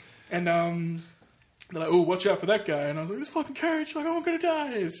 And they're like, "Oh, watch out for that guy." And I was like, "This fucking cage, like, I'm going to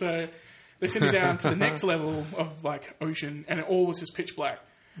die." So they sent me down to the next level of, like, ocean, and it all was just pitch black.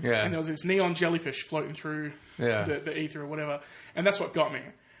 Yeah. And there was this neon jellyfish floating through the ether or whatever. And that's what got me.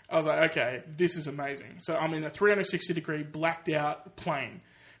 I was like, okay, this is amazing. So I'm in a 360-degree blacked-out plane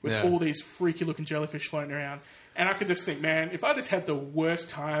with all these freaky looking jellyfish floating around. And I could just think, man, if I just had the worst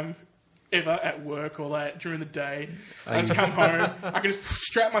time ever at work or like during the day, I just come home, I could just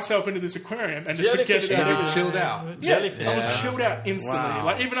strap myself into this aquarium and just forget it out. Chilled out. Jellyfish. I was chilled out instantly. Wow.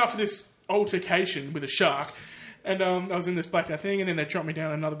 Like even after this altercation with a shark. And I was in this blacked out thing, and then they dropped me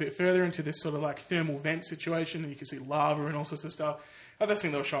down another bit further into this sort of like thermal vent situation, and you can see lava and all sorts of stuff. I just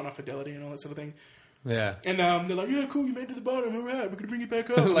think they were showing off fidelity and all that sort of thing. Yeah. And they're like, yeah, cool, you made it to the bottom, all right, we're going to bring you back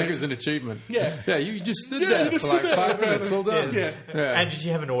up. Like it was an achievement. Yeah. Yeah, you just stood there for like 5 minutes. Well done. Yeah. And did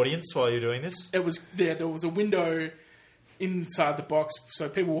you have an audience while you were doing this? It was there was a window inside the box, so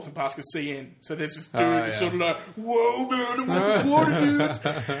people walking past could see in. So there's this dude just sort of like, whoa, man, I'm water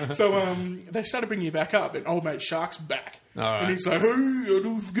dudes. So they started bringing you back up, and old mate Shark's back. All right. And he's like, hey,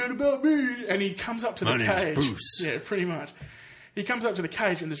 don't forget about me. And he comes up to the My cage. name's Bruce. Yeah, pretty much. He comes up to the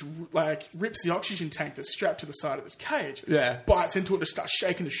cage and this like rips the oxygen tank that's strapped to the side of this cage. Yeah. Bites into it and starts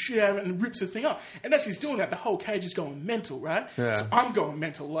shaking the shit out of it and rips the thing up. And as he's doing that, the whole cage is going mental, right? Yeah. So I'm going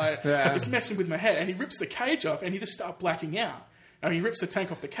mental. Like, it's messing with my head. And he rips the cage off and he just starts blacking out. I mean, he rips the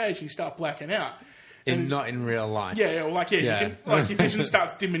tank off the cage and you start blacking out. Not in real life. Yeah, well, like, you can, like your vision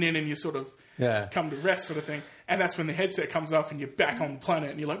starts dimming in and you sort of Yeah. come to rest sort of thing. And that's when the headset comes off and you're back on the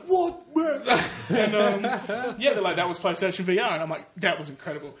planet and you're like, what? And they're like, that was PlayStation VR. And I'm like, that was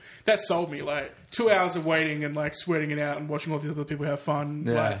incredible. That sold me. Like 2 hours of waiting and like sweating it out and watching all these other people have fun.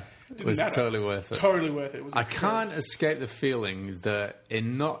 Yeah. Like, It was totally worth it. Totally worth it. It was I incredible. can't escape the feeling that in a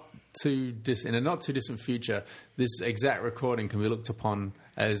not too distant future, this exact recording can be looked upon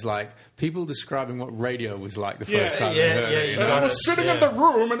as like people describing what radio was like the first time they heard it. You And know? I was sitting in the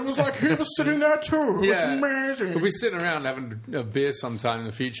room and it was like, he was sitting there too. It was amazing. We'll be sitting around having a beer sometime in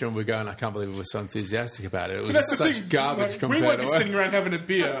the future and we're going, I can't believe we were so enthusiastic about it. It was That's the such thing, garbage like, compared we won't to be sitting around having a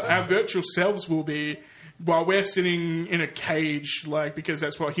beer. Our virtual selves will be, while we're sitting in a cage, like, because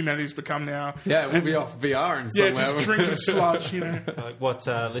that's what humanity's become now. Yeah, we'll be off VR and Yeah, somewhere. just drinking sludge, you know. Like what,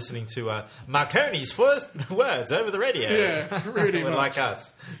 listening to Marconi's first words over the radio. Yeah, pretty much. Like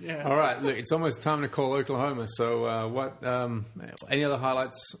us. Yeah. All right, look, it's almost time to call Oklahoma. So, any other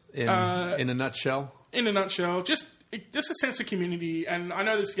highlights in a nutshell? In a nutshell, just a sense of community. And I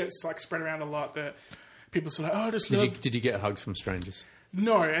know this gets like spread around a lot that people say, oh, I just love... Did you get hugs from strangers?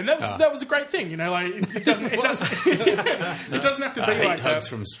 No, and that was a great thing, you know. Like it doesn't it doesn't have to be I hate like hugs that.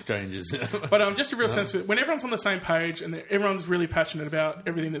 from strangers. But just a real sense of when everyone's on the same page and everyone's really passionate about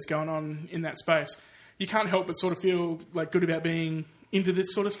everything that's going on in that space, you can't help but sort of feel like good about being into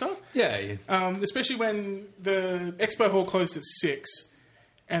this sort of stuff. Yeah. Especially when the expo hall closed at 6.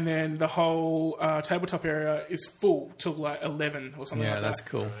 And then the whole tabletop area is full till like 11 or something like that. Yeah, that's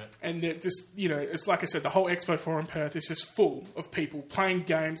cool. And just, you know, it's like I said, the whole expo floor in Perth is just full of people playing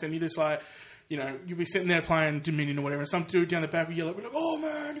games. And you're just like, you know, you'll be sitting there playing Dominion or whatever. And some dude down the back will yell, like, oh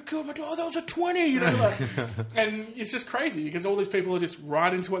man, you killed my dog. That was a 20. You know, like, and it's just crazy because all these people are just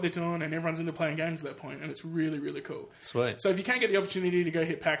right into what they're doing and everyone's into playing games at that point. And it's really, really cool. Sweet. So if you can't get the opportunity to go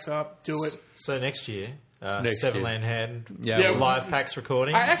hit PAX up, do it. So next year... Next Seven year. Land Hand, Yeah, live PAX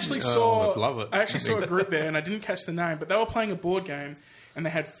recording. I actually saw. I'd love it. I actually saw a group there, and I didn't catch the name, but they were playing a board game, and they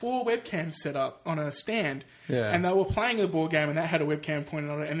had 4 webcams set up on a stand, and they were playing a board game, and that had a webcam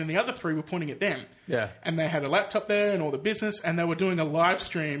pointed on it, and then the other 3 were pointing at them. Yeah. And they had a laptop there and all the business, and they were doing a live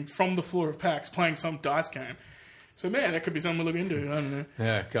stream from the floor of PAX, playing some dice game. So man, that could be something to look into. I don't know.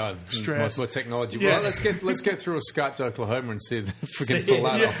 Yeah, God, Stress. more technology. Yeah. Well, let's get through a Skype to Oklahoma and see if we can pull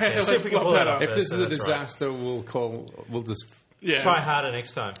that off. See if we can pull that off. If this is a That's disaster, we'll just Try harder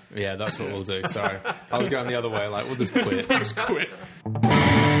next time. Yeah, that's what we'll do. Sorry, I was going the other way. Like we'll just quit. Just quit.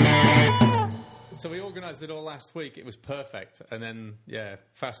 So we organised it all last week. It was perfect, and then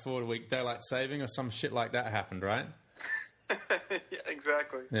fast forward a week, daylight saving or some shit like that happened, right? Yeah,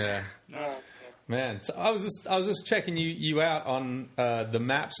 exactly. Yeah. Nice. Man, so I was just checking you out on the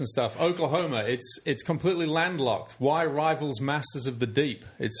maps and stuff. Oklahoma, it's completely landlocked. Why rivals Masters of the Deep?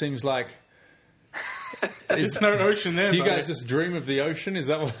 It seems like There's no ocean there. Do you buddy. guys just dream of the ocean? Is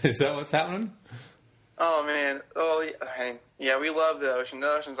that what's happening? Oh man, yeah, we love the ocean.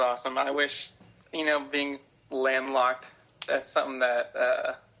 The ocean's awesome. I wish, being landlocked. That's something that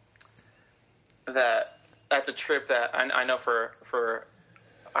that's a trip that I know for.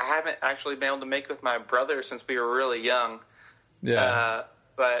 I haven't actually been able to make with my brother since we were really young. Yeah.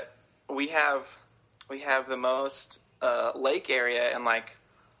 But we have the most lake area in like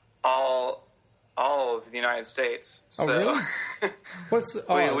all of the United States. Oh,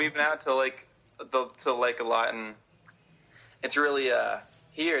 So really? we've been out to Lake a lot, and it's really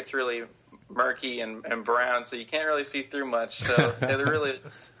here it's really murky and brown, so you can't really see through much. So there really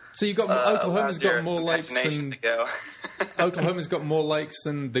is So you got Oklahoma's got more lakes than Oklahoma's got more lakes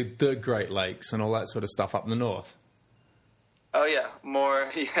than the Great Lakes and all that sort of stuff up in the north. Oh yeah, more.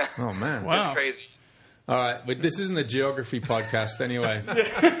 Yeah. Oh man, wow, it's crazy. All right, but this isn't a geography podcast anyway.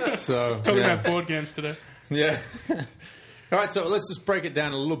 So talking about board games today. Yeah. All right, so let's just break it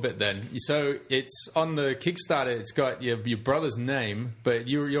down a little bit then. So it's on the Kickstarter. It's got your brother's name, but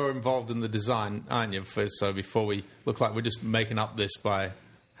you're involved in the design, aren't you? So before we look like we're just making up this by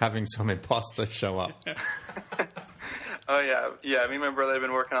having some imposter show up. Oh yeah. Me and my brother have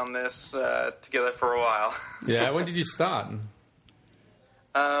been working on this together for a while. Yeah. When did you start?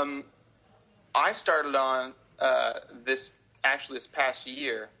 I started on this past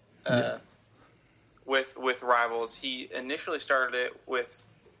year. With Rivals. He initially started it with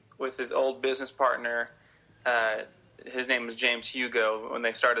his old business partner. His name was James Hugo when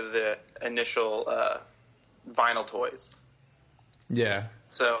they started the initial vinyl toys. Yeah.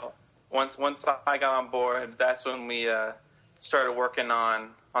 So once I got on board, that's when we started working on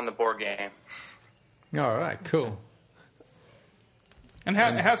the board game. All right, cool. And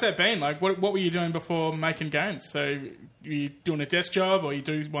how's that been? Like, what were you doing before making games? So you doing a desk job, or you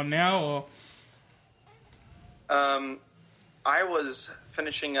do one now, or? I was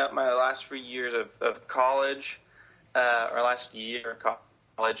finishing up my last 3 years of college, or last year of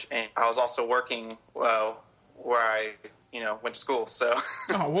college, and I was also working where I went to school. So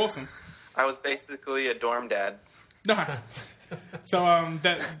oh, awesome! I was basically a dorm dad. Nice. So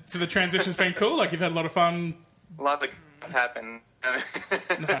so the transition's been cool. Like, you've had a lot of fun. Lots of stuff happened.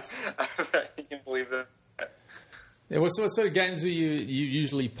 Nice. You can believe that. Yeah, what sort of games are you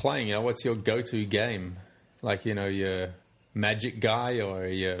usually playing? What's your go-to game? Like, your Magic guy or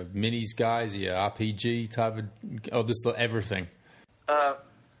your minis guys, your RPG type of, or just everything?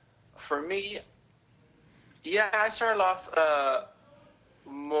 For me, yeah, I started off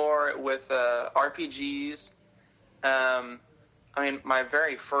more with RPGs. I mean, my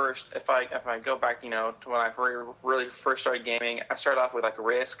very first, if I go back, to when I really first started gaming, I started off with like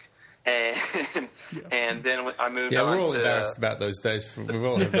Risk, and and then I moved on to... Yeah, we're all embarrassed about those days. We've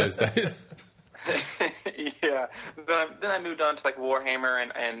all had those days. Yeah. Then I moved on to like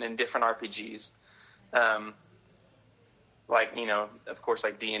Warhammer and different RPGs, like of course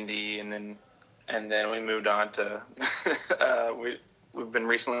like D&D, and then we moved on to we've been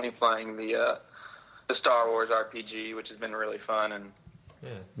recently playing the Star Wars RPG, which has been really fun. And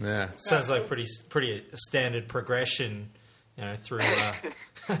yeah. Sounds like pretty standard progression, through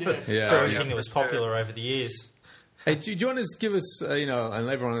through everything that was popular over the years. Hey, do you want to give us, and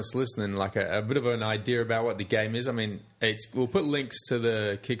everyone that's listening, like a bit of an idea about what the game is? I mean, we'll put links to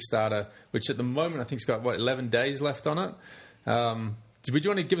the Kickstarter, which at the moment I think it's got, 11 days left on it. Would you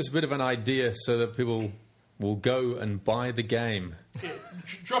want to give us a bit of an idea so that people will go and buy the game? Yeah,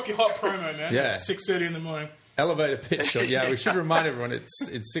 drop your hot promo, man. Yeah. 6:30 in the morning. Elevator pitch shot. Yeah, we should remind everyone it's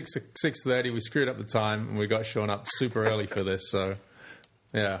 6:30. We screwed up the time and we got Sean up super early for this. So,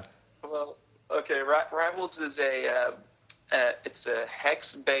 yeah. Well, okay. Rivals is it's a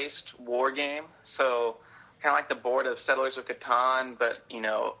hex-based war game. So kind of like the board of Settlers of Catan, but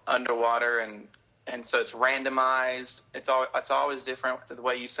underwater, and so it's randomized. It's always different the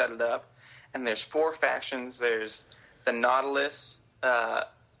way you set it up. And there's 4 factions. There's the Nautilus, the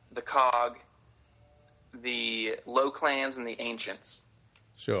Cog, the Low Clans, and the Ancients.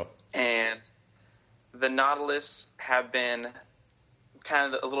 Sure. And the Nautilus have been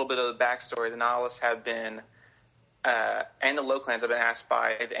kind of a little bit of the backstory. The Nautilus have been, and the Low Clans have been asked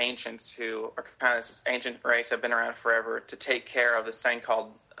by the Ancients, who are kind of this ancient race, have been around forever, to take care of this thing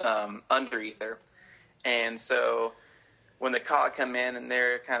called Underether. And so when the Cog come in and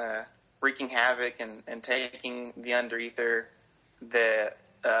they're kind of wreaking havoc and taking the Underether, the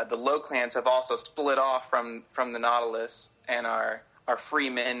Low Clans have also split off from the Nautilus and are free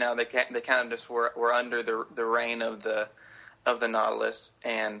men now. They kind of just were under the reign of the Nautilus,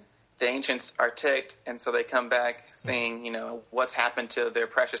 and the Ancients are ticked, and so they come back saying, what's happened to their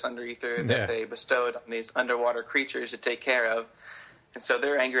precious Underether that they bestowed on these underwater creatures to take care of, and so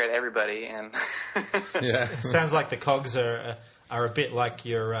they're angry at everybody. And yeah, sounds like the Cogs are a bit like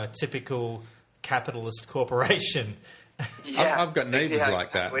your typical capitalist corporation. Yeah, I've got neighbours like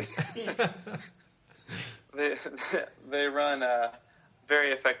exactly. that. They run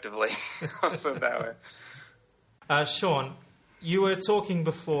very effectively. Put it that way. Sean, you were talking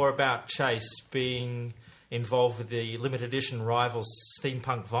before about Chase being involved with the limited edition Rivals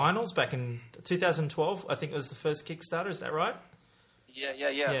Steampunk vinyls back in 2012. I think it was the first Kickstarter. Is that right?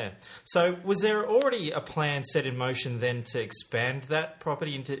 Yeah. So was there already a plan set in motion then to expand that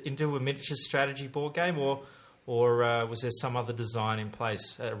property into a miniature strategy board game, or or was there some other design in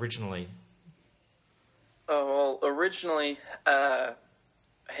place originally? Oh, well, originally,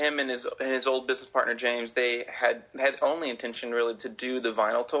 him and his old business partner James, they had only intention really to do the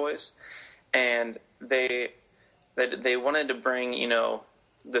vinyl toys, and they wanted to bring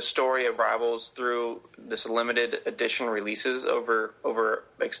the story of Rivals through this limited edition releases over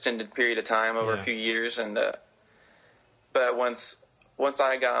extended period of time, over a few years, and but once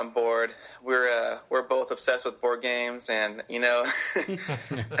I got on board, we're both obsessed with board games, and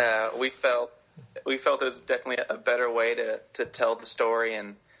we felt it was definitely a better way to tell the story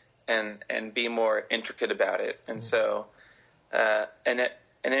and be more intricate about it. And so, and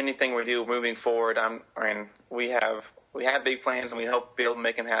anything we do moving forward, we have big plans, and we hope to be able to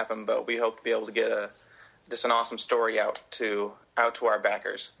make them happen. But we hope to be able to get just an awesome story out to our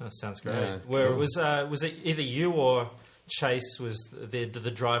backers. That sounds great. Yeah, Cool. Was it either you or Chase was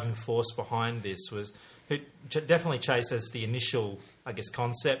the driving force behind this? Definitely Chase as the initial, I guess,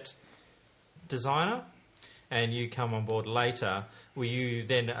 concept designer, and you come on board later. Were you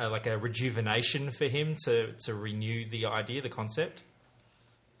then like a rejuvenation for him to renew the idea, the concept?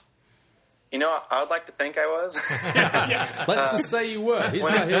 I would like to think I was. Let's just say you were. He's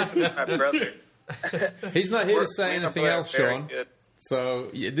not here. My brother. He's not here to say anything else, Sean. Good. So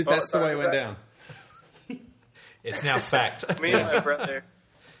that's the way it went down. It's now fact. Me and my brother,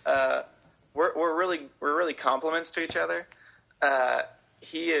 we're really compliments to each other.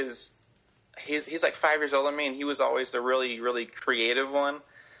 He's like 5 years older than me, and he was always the really, really creative one.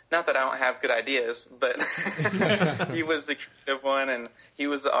 Not that I don't have good ideas, but he was the creative one, and he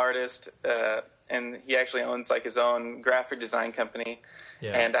was the artist, and he actually owns like his own graphic design company.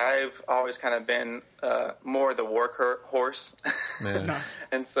 Yeah. And I've always kind of been more the workhorse. Nice.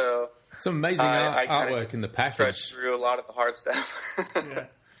 And so it's amazing artwork in the package. Trudged through a lot of the hard stuff. Yeah.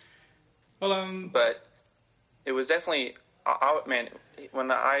 Well, but it was definitely, man.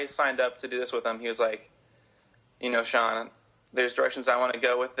 When I signed up to do this with him, he was like, Sean, there's directions I want to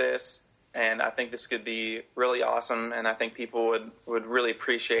go with this, and I think this could be really awesome, and I think people would really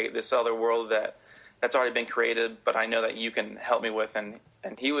appreciate this other world that's already been created, but I know that you can help me with, and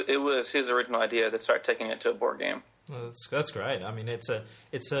it was his original idea to start taking it to a board game. Well, that's great. I mean, it's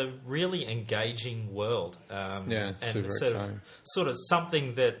a really engaging world. And super exciting. Sort of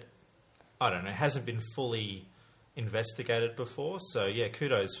something that, I don't know, hasn't been fully investigated before. So yeah,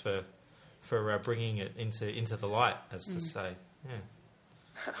 kudos for bringing it into the light, as to say. Yeah.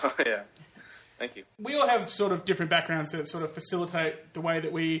 Oh yeah, thank you. We all have sort of different backgrounds that sort of facilitate the way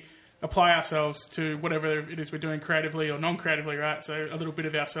that we apply ourselves to whatever it is we're doing creatively or non-creatively, right? So a little bit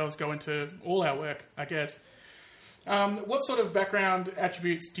of ourselves go into all our work, I guess. What sort of background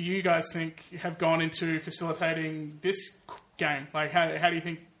attributes do you guys think have gone into facilitating this game? Like, how do you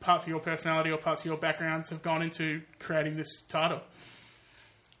think parts of your personality or parts of your backgrounds have gone into creating this title?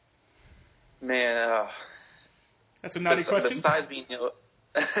 Man, that's a nutty question.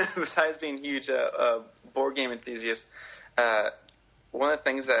 Besides being huge board game enthusiast, one of the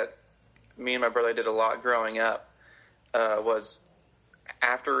things that me and my brother did a lot growing up was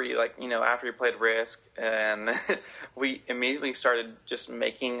after we played Risk, and we immediately started just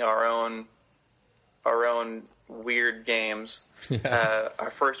making our own weird games. Yeah. Our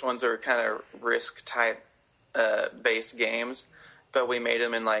first ones are kind of Risk type based games, but we made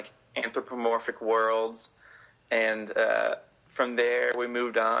them in like anthropomorphic worlds, and from there we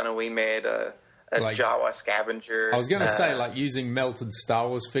moved on and we made a like, Jawa scavenger. I was going to say, like using melted Star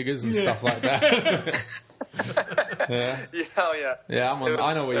Wars figures and stuff like that. Yeah. Yeah. Yeah,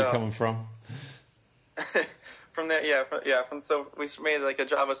 I know where you're coming from. From there, so we made like a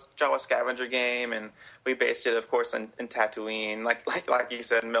Jawa scavenger game, and we based it, of course, in Tatooine, like you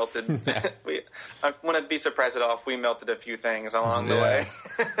said, melted. I wouldn't be surprised at all if we melted a few things along the way.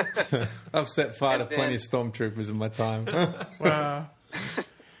 I've set fire to plenty of stormtroopers in my time. Wow.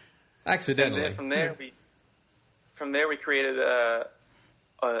 Accidentally. And then from there we created a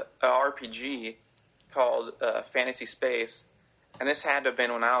RPG called Fantasy Space, and this had to have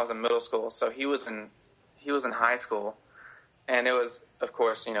been when I was in middle school. So he was in high school, and it was, of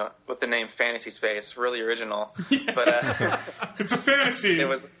course, with the name Fantasy Space, really original. Yeah. But it's a fantasy.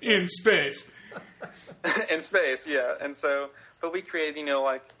 In space. In space, yeah. And so, but we created,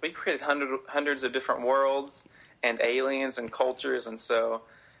 hundreds of different worlds and aliens and cultures, and so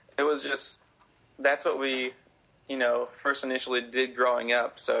it was just, that's what we, first initially did growing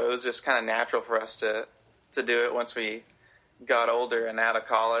up. So it was just kind of natural for us to do it once we got older and out of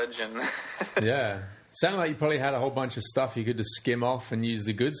college. And yeah. Sounded like you probably had a whole bunch of stuff you could just skim off and use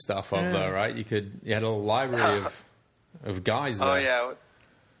the good stuff of, though, right? You had a library of guys there. Oh, yeah.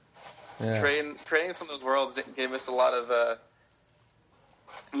 creating some of those worlds gave us a lot of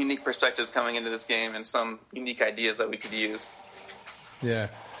unique perspectives coming into this game and some unique ideas that we could use. Yeah.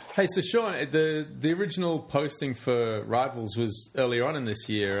 Hey, so Sean, the original posting for Rivals was earlier on in this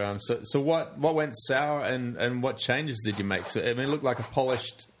year. So what went sour and what changes did you make? So I mean, it looked like a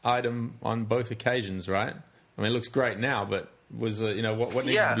polished item on both occasions, right? I mean, it looks great now, but was what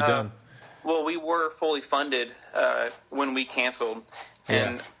needed to be done? Well, we were fully funded when we canceled,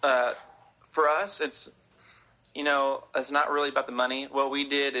 and for us, it's not really about the money. What we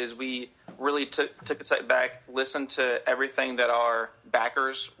did is we really took a step back, listened to everything that our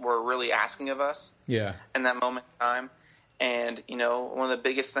backers were really asking of us in that moment in time. And, one of the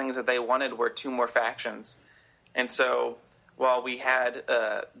biggest things that they wanted were 2 more factions. And so while we had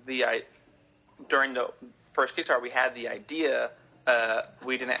during the first Kickstarter, we had the idea,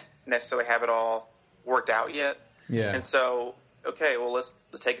 we didn't necessarily have it all worked out yet. Yeah. And so, okay, well, let's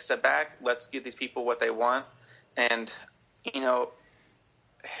take a step back. Let's give these people what they want. And,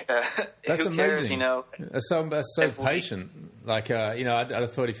 that's who amazing. Cares, that's so patient. Like, I'd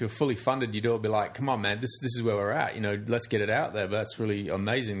have thought if you're fully funded, you'd all be like, come on, man, this is where we're at. Let's get it out there. But that's really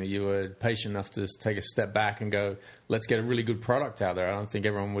amazing that you were patient enough to take a step back and go, let's get a really good product out there. I don't think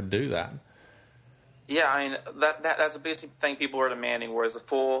everyone would do that. Yeah, I mean, that's a basic thing people were demanding, whereas a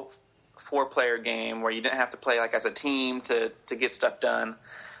full 4-player game where you didn't have to play like as a team to get stuff done.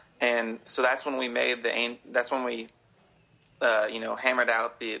 And so that's when we hammered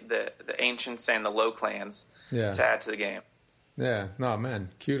out the Ancients and the Low Clans to add to the game. Yeah, no, man,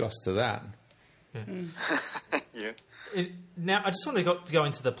 kudos to that. Yeah. Now, I just want to go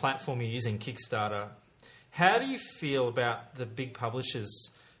into the platform you're using, Kickstarter. How do you feel about the big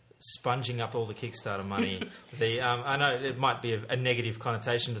publishers sponging up all the Kickstarter money? I know it might be a negative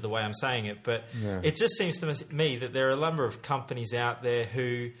connotation to the way I'm saying it, but it just seems to me that there are a number of companies out there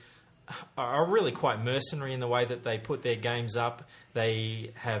who are really quite mercenary in the way that they put their games up.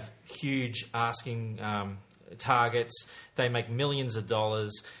 They have huge asking targets. They make millions of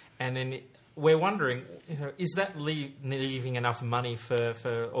dollars, and then we're wondering, is that leaving enough money for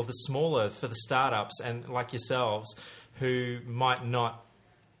the startups and like yourselves who might not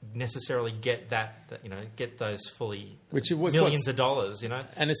necessarily get get those fully millions of dollars,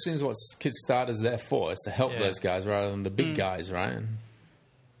 And it seems what Kickstarter's there for is to help those guys rather than the big guys, right?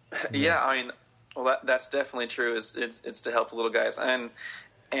 Yeah, I mean, well, that's definitely true. It's to help the little guys,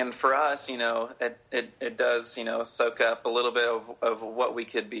 and for us, it does, soak up a little bit of what we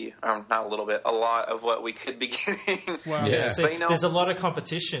could be, or not a little bit, a lot of what we could be getting. Wow. Yeah, so but, there's a lot of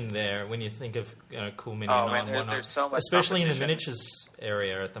competition there when you think of Cool Mini and whatnot, there's so much especially in the miniatures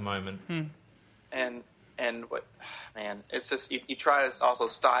area at the moment. And what, man, it's just you try to also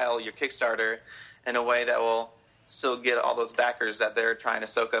style your Kickstarter in a way that will still get all those backers that they're trying to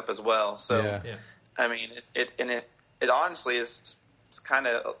soak up as well. So, I mean, it honestly is kind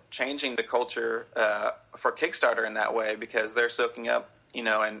of changing the culture for Kickstarter in that way, because they're soaking up,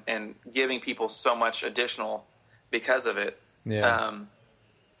 and giving people so much additional because of it. Yeah.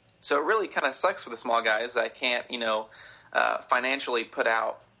 So it really kind of sucks for the small guys that can't, financially put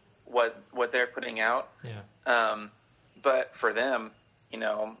out what they're putting out. Yeah. But for them,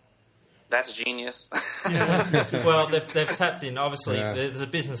 that's genius. Well, they've tapped in. Obviously, there's a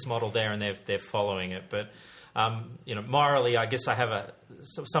business model there, and they're following it. But morally, I guess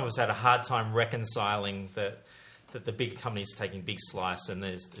some of us had a hard time reconciling that the big companies taking big slice, and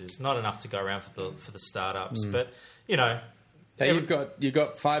there's not enough to go around for the startups. But hey, you've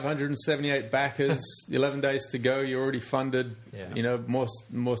got 578 backers, 11 days to go. You're already funded. Yeah.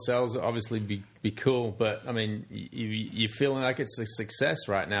 More sales obviously be cool. But I mean, you're feeling like it's a success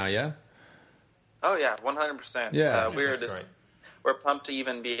right now, yeah? Oh yeah, 100%. Yeah, we're pumped to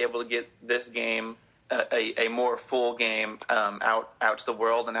even be able to get this game, a more full game, out to the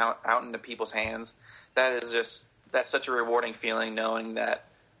world and out into people's hands. That's such a rewarding feeling, knowing that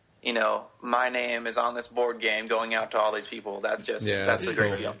my name is on this board game going out to all these people. That's a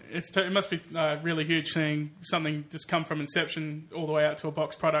great feeling. It must be really huge seeing something just come from inception all the way out to a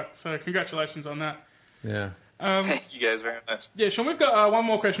box product. So congratulations on that. Yeah. Thank you guys very much. Yeah, Sean, we've got one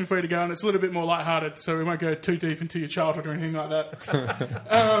more question for you to go, and it's a little bit more lighthearted, so we won't go too deep into your childhood or anything like that.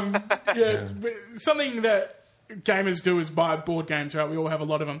 Something that gamers do is buy board games, right? We all have a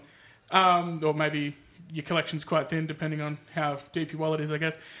lot of them. Or maybe your collection's quite thin, depending on how deep your wallet is, I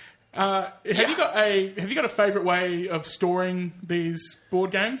guess. Have you got a favourite way of storing these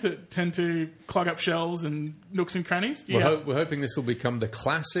board games that tend to clog up shelves and nooks and crannies? We're hoping this will become the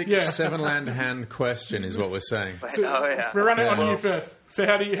classic Seven-Land Hand question, is what we're saying. So we're running on you first. So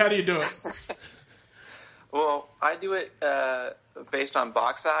how do you do it? Well, I do it based on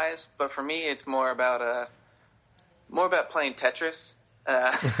box size, but for me, it's more about playing Tetris.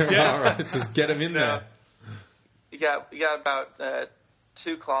 Yeah, all right. Just get them in there. You got about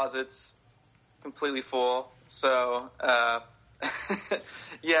 2 closets completely full. So, yeah,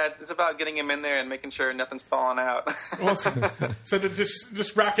 it's about getting them in there and making sure nothing's falling out. Awesome. So they're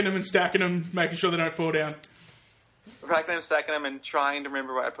just racking them and stacking them, making sure they don't fall down. Racking them, stacking them, and trying to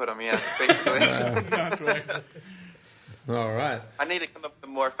remember where I put them. Yeah, basically. Nice way. All right. I need to come up with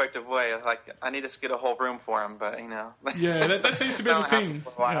a more effective way. Like, I need to get a whole room for them, but Yeah, that seems to be the thing. For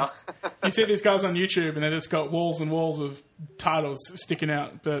a while. Yeah. You see these guys on YouTube, and they just got walls and walls of titles sticking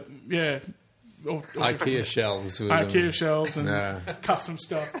out. But yeah, all IKEA shelves. With IKEA shelves and custom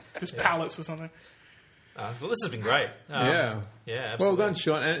stuff, just pallets or something. Well, this has been great. Yeah, absolutely. Well done,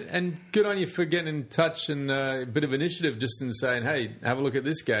 Sean, and good on you for getting in touch and a bit of initiative, just in saying, "Hey, have a look at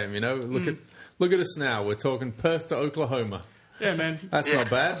this game." Look at us now. We're talking Perth to Oklahoma. Yeah, man. That's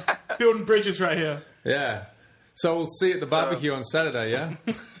not bad. Building bridges right here. Yeah. So we'll see you at the barbecue on Saturday. Yeah.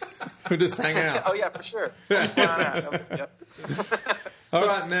 We'll just hang out. Oh yeah, for sure. Yep. All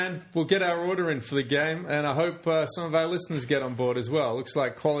right, man. We'll get our order in for the game, and I hope some of our listeners get on board as well. Looks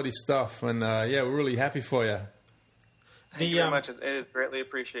like quality stuff, and we're really happy for you. Thank you very much. It is greatly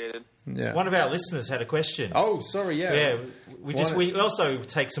appreciated. Yeah. One of our listeners had a question. Oh, sorry. Yeah. Yeah. We also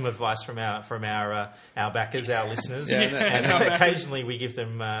take some advice from our backers, our listeners, Yeah, and occasionally we give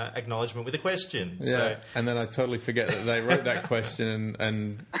them acknowledgement with a question. Yeah. So. And then I totally forget that they wrote that question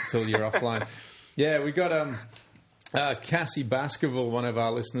and until you're offline. Yeah, we got Cassie Baskerville, one of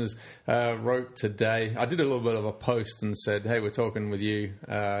our listeners, wrote today. I did a little bit of a post and said, "Hey, we're talking with you.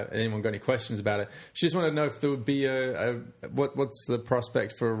 Anyone got any questions about it?" She just wanted to know if there would be what's the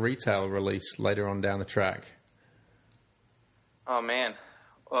prospects for a retail release later on down the track. Oh man,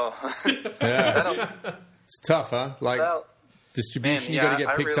 well, yeah, it's tough, huh? Like distribution, you got to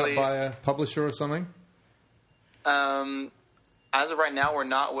get picked up by a publisher or something. As of right now, we're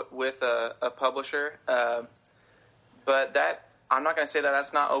not with a publisher. But I'm not going to say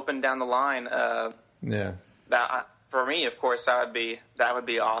that's not open down the line. That for me, of course, that would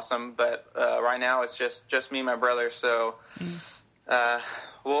be awesome. But right now, it's just me and my brother. So, I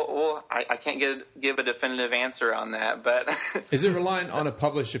can't give a definitive answer on that. But is it reliant on a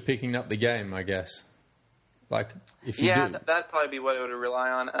publisher picking up the game? I guess. Like if you do, that'd probably be what it would rely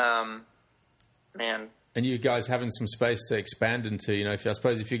on. Man. And you guys having some space to expand into. I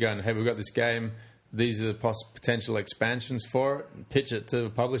suppose if you're going, hey, we've got this game. These are the potential expansions for it. Pitch it to the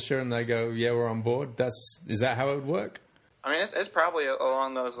publisher, and they go, "Yeah, we're on board." Is that how it would work? I mean, it's probably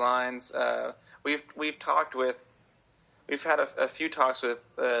along those lines. We've had a few talks with.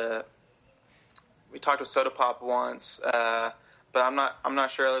 We talked with Soda Pop once, but I'm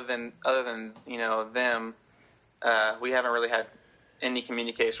not sure other than them. We haven't really had any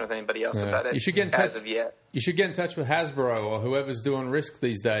communication with anybody else about it as of yet. You should get in touch with Hasbro or whoever's doing Risk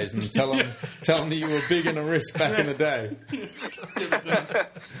these days and tell them that you were big in a Risk back in the day.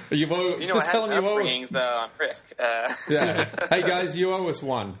 Just tell them you owe us on Risk. Yeah. Hey guys, you owe us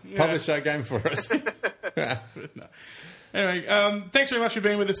one. Publish our game for us. Anyway, thanks very much for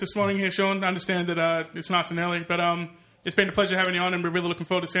being with us this morning here, Sean. I understand that it's nice and early, but it's been a pleasure having you on, and we're really looking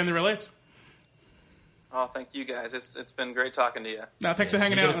forward to seeing the release. Oh, thank you guys. It's been great talking to you. No, thanks for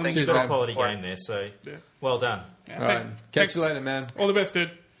hanging out. You've got a quality game there, so well done. Yeah, all right. Catch you later, man. All the best,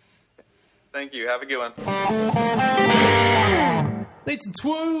 dude. Thank you. Have a good one. It's a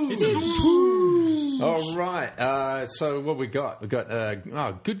twoo. All right. So what we got? We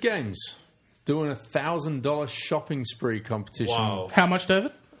got Good Games doing $1,000 shopping spree competition. Wow. How much,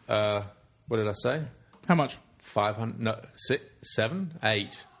 David? What did I say? How much? 500? No, 6, 7,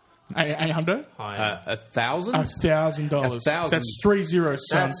 8. 800? $1,000? $1,000. $1,000. That's 3 zeros,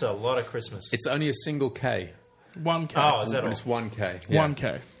 son. That's a lot of Christmas. It's only a single K. 1K. Oh, is that all? It's 1K. Yeah.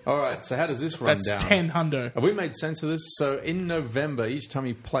 1K. All right, so how does this run That's down? 10 hundo. Have we made sense of this? So in November, each time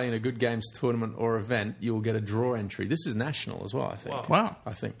you play in a Good Games tournament or event, you'll get a draw entry. This is national as well, I think. Wow.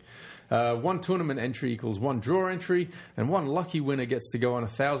 I think. One tournament entry equals one draw entry, and one lucky winner gets to go on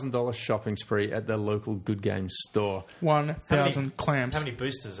 $1,000 shopping spree at their local Good Games store. 1,000 clams. How many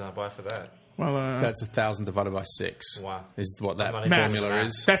boosters buy for that? Well, that's 1,000 divided by 6. Wow. Is what that maths. formula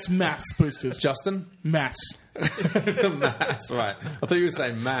is. That's maths boosters. Justin? Maths. Maths, right. I thought you were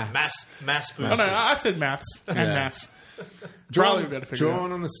saying maths. Mass Oh, boosters. no, I said maths and maths. Drawn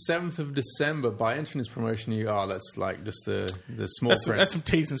Drawn on the 7th of December. By entering this promotion, that's like just the small print. That's some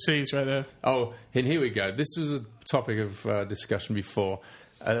T's and C's right there. Oh, and here we go. This was a topic of discussion before.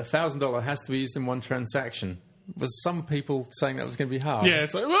 $1,000 has to be used in one transaction. Was some people saying that was going to be hard? Yeah,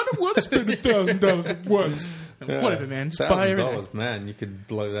 it's like, what to spend $1,000 at once? Whatever, man. Just buy everything. $1,000, man. You could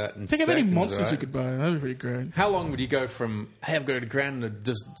blow that in Think seconds, of any monsters right? you could buy. That'd be pretty great. How long would you go from, hey, I've got $1,000 to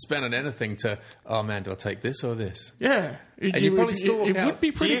just spend on anything to, oh man, do I take this or this? Yeah. And you probably still walk it out. would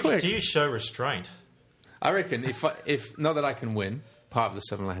be pretty quick. Do you show restraint? I reckon if not that I can win, part of the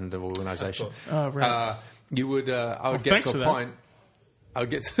Seven-Land organisation, Oh, right. you would. I would get thanks to for a that. point. I would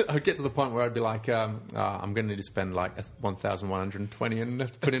get to the point where I'd be like, I'm going to need to spend like 1,120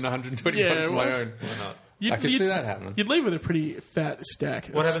 and put in 120 Yeah, bucks of my own. Why not? I could see that happening. You'd leave with a pretty fat stack.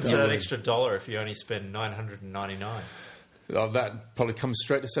 What of happens to stuff. that extra $1 if you only spend $999? Oh, that probably comes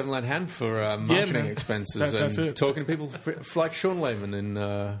straight to Seven-Land Hand for marketing man. expenses That's and it. talking to people like Sean Lehman in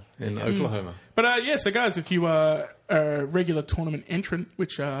Oklahoma. But so guys, if you are a regular tournament entrant,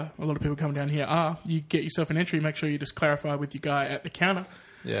 which a lot of people coming down here are, you get yourself an entry. Make sure you just clarify with your guy at the counter.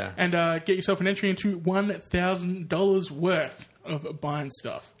 Yeah. And get yourself an entry into $1,000 worth of buying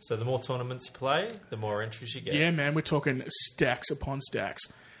stuff. So the more tournaments you play, the more entries you get. Yeah, man, we're talking stacks upon stacks.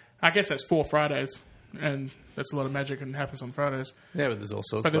 I guess that's 4 Fridays, and that's a lot of magic and happens on Fridays. Yeah, but there's all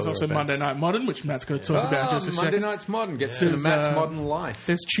sorts But there's of also other events. Monday Night Modern, which Matt's going to talk about in just a Monday second. Night's Modern. Get to Matt's Modern Life.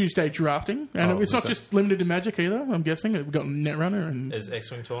 There's Tuesday drafting, and Oh, it's was not that- just limited to Magic either. I'm guessing we've got Netrunner and There's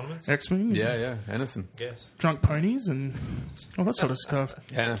X-Wing tournaments? X-Wing, Yeah, anything. Yes. Drunk Ponies, and all that sort of stuff.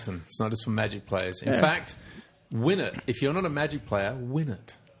 Anything. It's not just for Magic players. In Yeah. fact, win it. If you're not a Magic player, win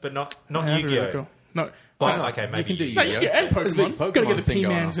it. But not Yeah, very Yu-Gi-Oh! cool. No, Well, no, okay, maybe you can do no, Yu-Gi-Oh! yeah, and There's a big Pokemon. Got to Pokemon get the thing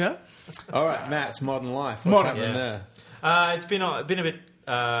going P-Mans on. out. All right, Matt's Modern Life. What's Modern. happening Yeah. there? It's been a bit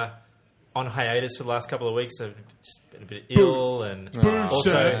on hiatus for the last couple of weeks. I've just been a bit ill and also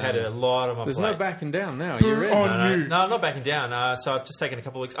sir. had a lot on my There's plate. no backing down now. Boo You're in. on No, you. I'm not backing down. So I've just taken a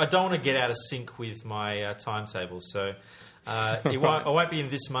couple of weeks. I don't want to get out of sync with my timetable. So I won't be in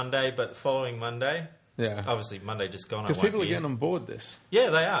this Monday, but following Monday. Yeah. Obviously, Monday just gone. Because people are getting on board this. Yeah,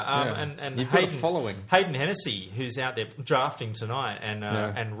 they are. Yeah. And You've got a Hayden, following. Hayden Hennessy, who's out there drafting tonight,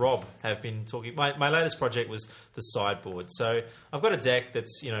 and Rob have been talking. My latest project was the sideboard. So I've got a deck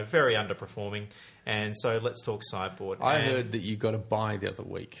that's very underperforming, and so let's talk sideboard. I And heard that you got a buy the other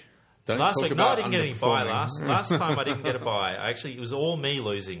week. Don't last talk week, no, I about didn't get any buy. underperforming. Last time I didn't get a buy. It was all me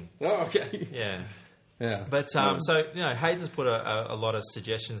losing. Oh, okay. Yeah. Yeah. But so Hayden's put a lot of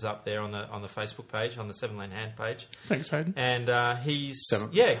suggestions up there on the Facebook page, on the Seven Lane Hand page, Thanks, Hayden. and he's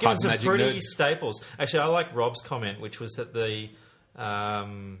Seven- given Hard some Magic pretty nerd. staples. Actually, I like Rob's comment, which was that the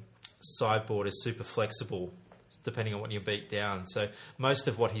sideboard is super flexible, depending on what you beat down. So most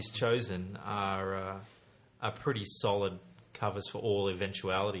of what he's chosen are pretty solid covers for all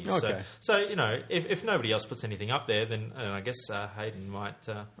eventualities. Okay. So if nobody else puts anything up there, then I guess Hayden might.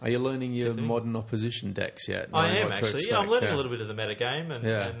 Are you learning your modern opposition decks yet? I Knowing am what to actually. expect? I'm learning Yeah. a little bit of the meta game,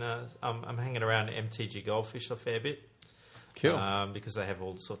 and I'm hanging around MTG Goldfish a fair bit. Cool. Because they have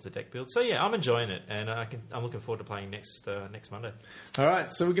all sorts of deck builds. So yeah, I'm enjoying it, and I'm looking forward to playing next Monday. All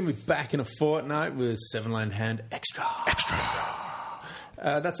right, so we're going to be back in a fortnight with Seven Land Hand Extra.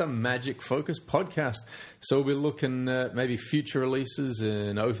 That's a Magic-focused podcast. So we'll be looking at maybe future releases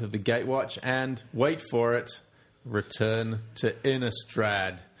in Oath of the Gatewatch and, wait for it, Return to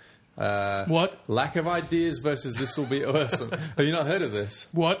Innistrad. What? Lack of ideas versus this will be awesome. Have you not heard of this?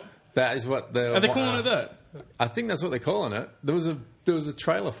 What? That is what they're... Are they calling it that? I think that's what they're calling it. There was a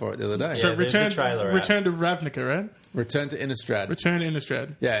trailer for it the other day. Yeah, there's a return, trailer out. return to Ravnica, right? Return to Innistrad. Return to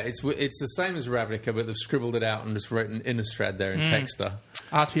Innistrad. Yeah, it's the same as Ravnica, but they've scribbled it out and just written Innistrad there in Texter.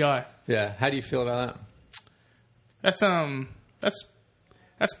 RTI. Yeah, how do you feel about that?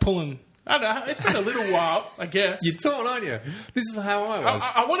 That's pulling. I don't know. It's been a little while, I guess. You're torn, aren't you? This is how I was.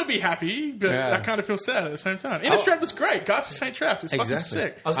 I want to be happy, but Yeah. I kind of feel sad at the same time. Innistrad was great. Guys, this ain't trapped. It's fucking Exactly.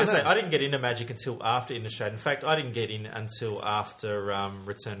 sick. I was going to I say know. I didn't get into Magic until after Innistrad. In fact, I didn't get in until after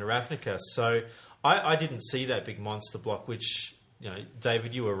Return to Ravnica. So I didn't see that big monster block, which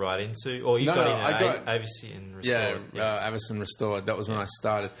David, you were right into, or you No, got no, in I at got- Avicii and Restored. Avison Restored. That was when I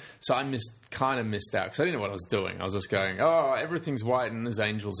started. So I kind of missed out because I didn't know what I was doing. I was just going, oh, everything's white and there's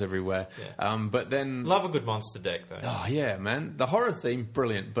angels everywhere. Yeah. But then, Love a good monster deck, though. oh yeah, man, the horror theme,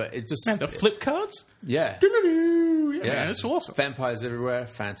 brilliant. But it just, Man, the flip cards? yeah. Doo-doo-doo. Yeah, man, it's awesome. Vampires everywhere,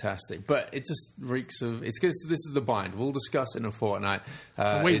 fantastic. But it just reeks of. It's because this is the bind. We'll discuss it in a fortnight.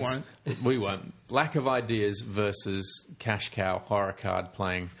 We it's- We won't. Lack of ideas versus cash cow horror card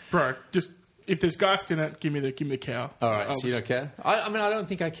playing. Bro, just if there's Geist in it, give me the cow. All right, so you don't care? I mean, I don't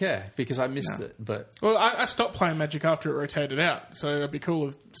think I care because I missed it. But Well, I stopped playing Magic after it rotated out, so it'd be cool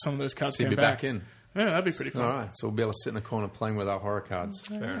if some of those cards you'd came be back in. Yeah, that'd be pretty fun. All right, so we'll be able to sit in the corner playing with our horror cards.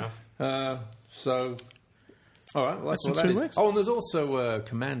 Fair enough. So All right, well, that's what in that 2 is. weeks. Oh, and there's also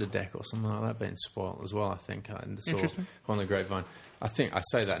Commander Deck or something like that being spoiled as well, I think. And it's all Interesting. on the grapevine. I think I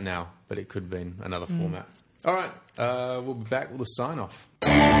say that now, but it could have been another format. All right, we'll be back with a sign-off.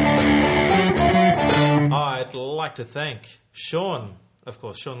 I'd like to thank Sean, of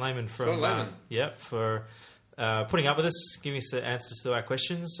course, Sean Lehman from Sean Lehman. for putting up with us, giving us the answers to our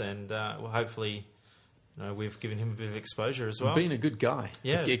questions, and well, hopefully, we've given him a bit of exposure as well. Being a good guy.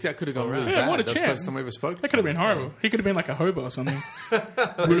 Yeah. That could have gone really Yeah, bad. what a That's the champ. first time we ever spoke to That could have him. been horrible. He could have been like a hobo or something.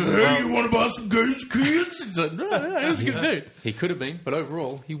 Hey, you want to buy some games, kids? It's like, no, he was a good dude. He could have been, but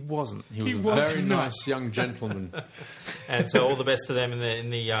overall, he wasn't. He was He a was very not. nice young gentleman. And so all the best to them in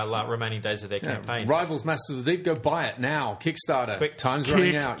the remaining days of their campaign. Rivals Masters of the Deep, go buy it now. Kickstarter. Quick. Time's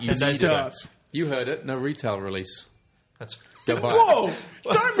running out. You Kick need it. starts. You heard it. No retail release. That's Go buy it. Whoa!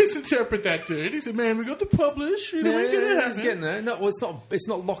 Don't misinterpret that, dude. He said, "Man, we got the publish. You know, we're gonna have It's it." getting there. No, well, it's not. It's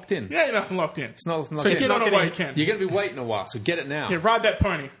not locked in. Yeah, ain't nothing locked in. It's not. So locked in. get on it while you can. You're going to be waiting a while, so get it now. Yeah, ride that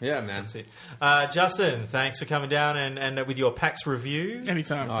pony Yeah, man. it. Justin, thanks for coming down and with your PAX review.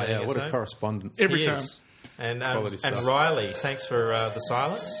 anytime. Oh yeah, what a so. correspondent. Every He time. is. And Quality and stuff. Riley, thanks for the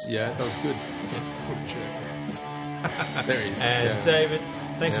silence. Yeah, that was good. There he is. And yeah. David,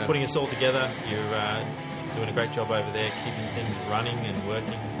 thanks Yeah. for putting us all together. You're doing a great job over there, keeping things running and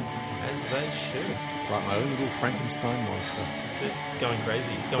working as they should. It's like my own little Frankenstein monster. That's it. It's going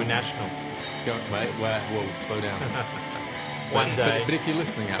crazy. It's going national. Wait, whoa, slow down. One day. But if you're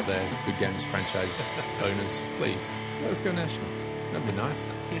listening out there, Good Games franchise owners, please, let us go national. That'd be nice.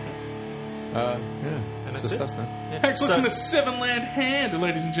 Yeah. And It's that's just it. us now. Yeah. Thanks for So, listening to Seven Land Hand,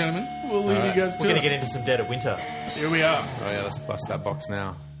 ladies and gentlemen. We'll leave right. you guys we're to going to it. get into some Dead of Winter. Here we are. Oh yeah, let's bust that box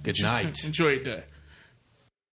now. Good night. Enjoy your day.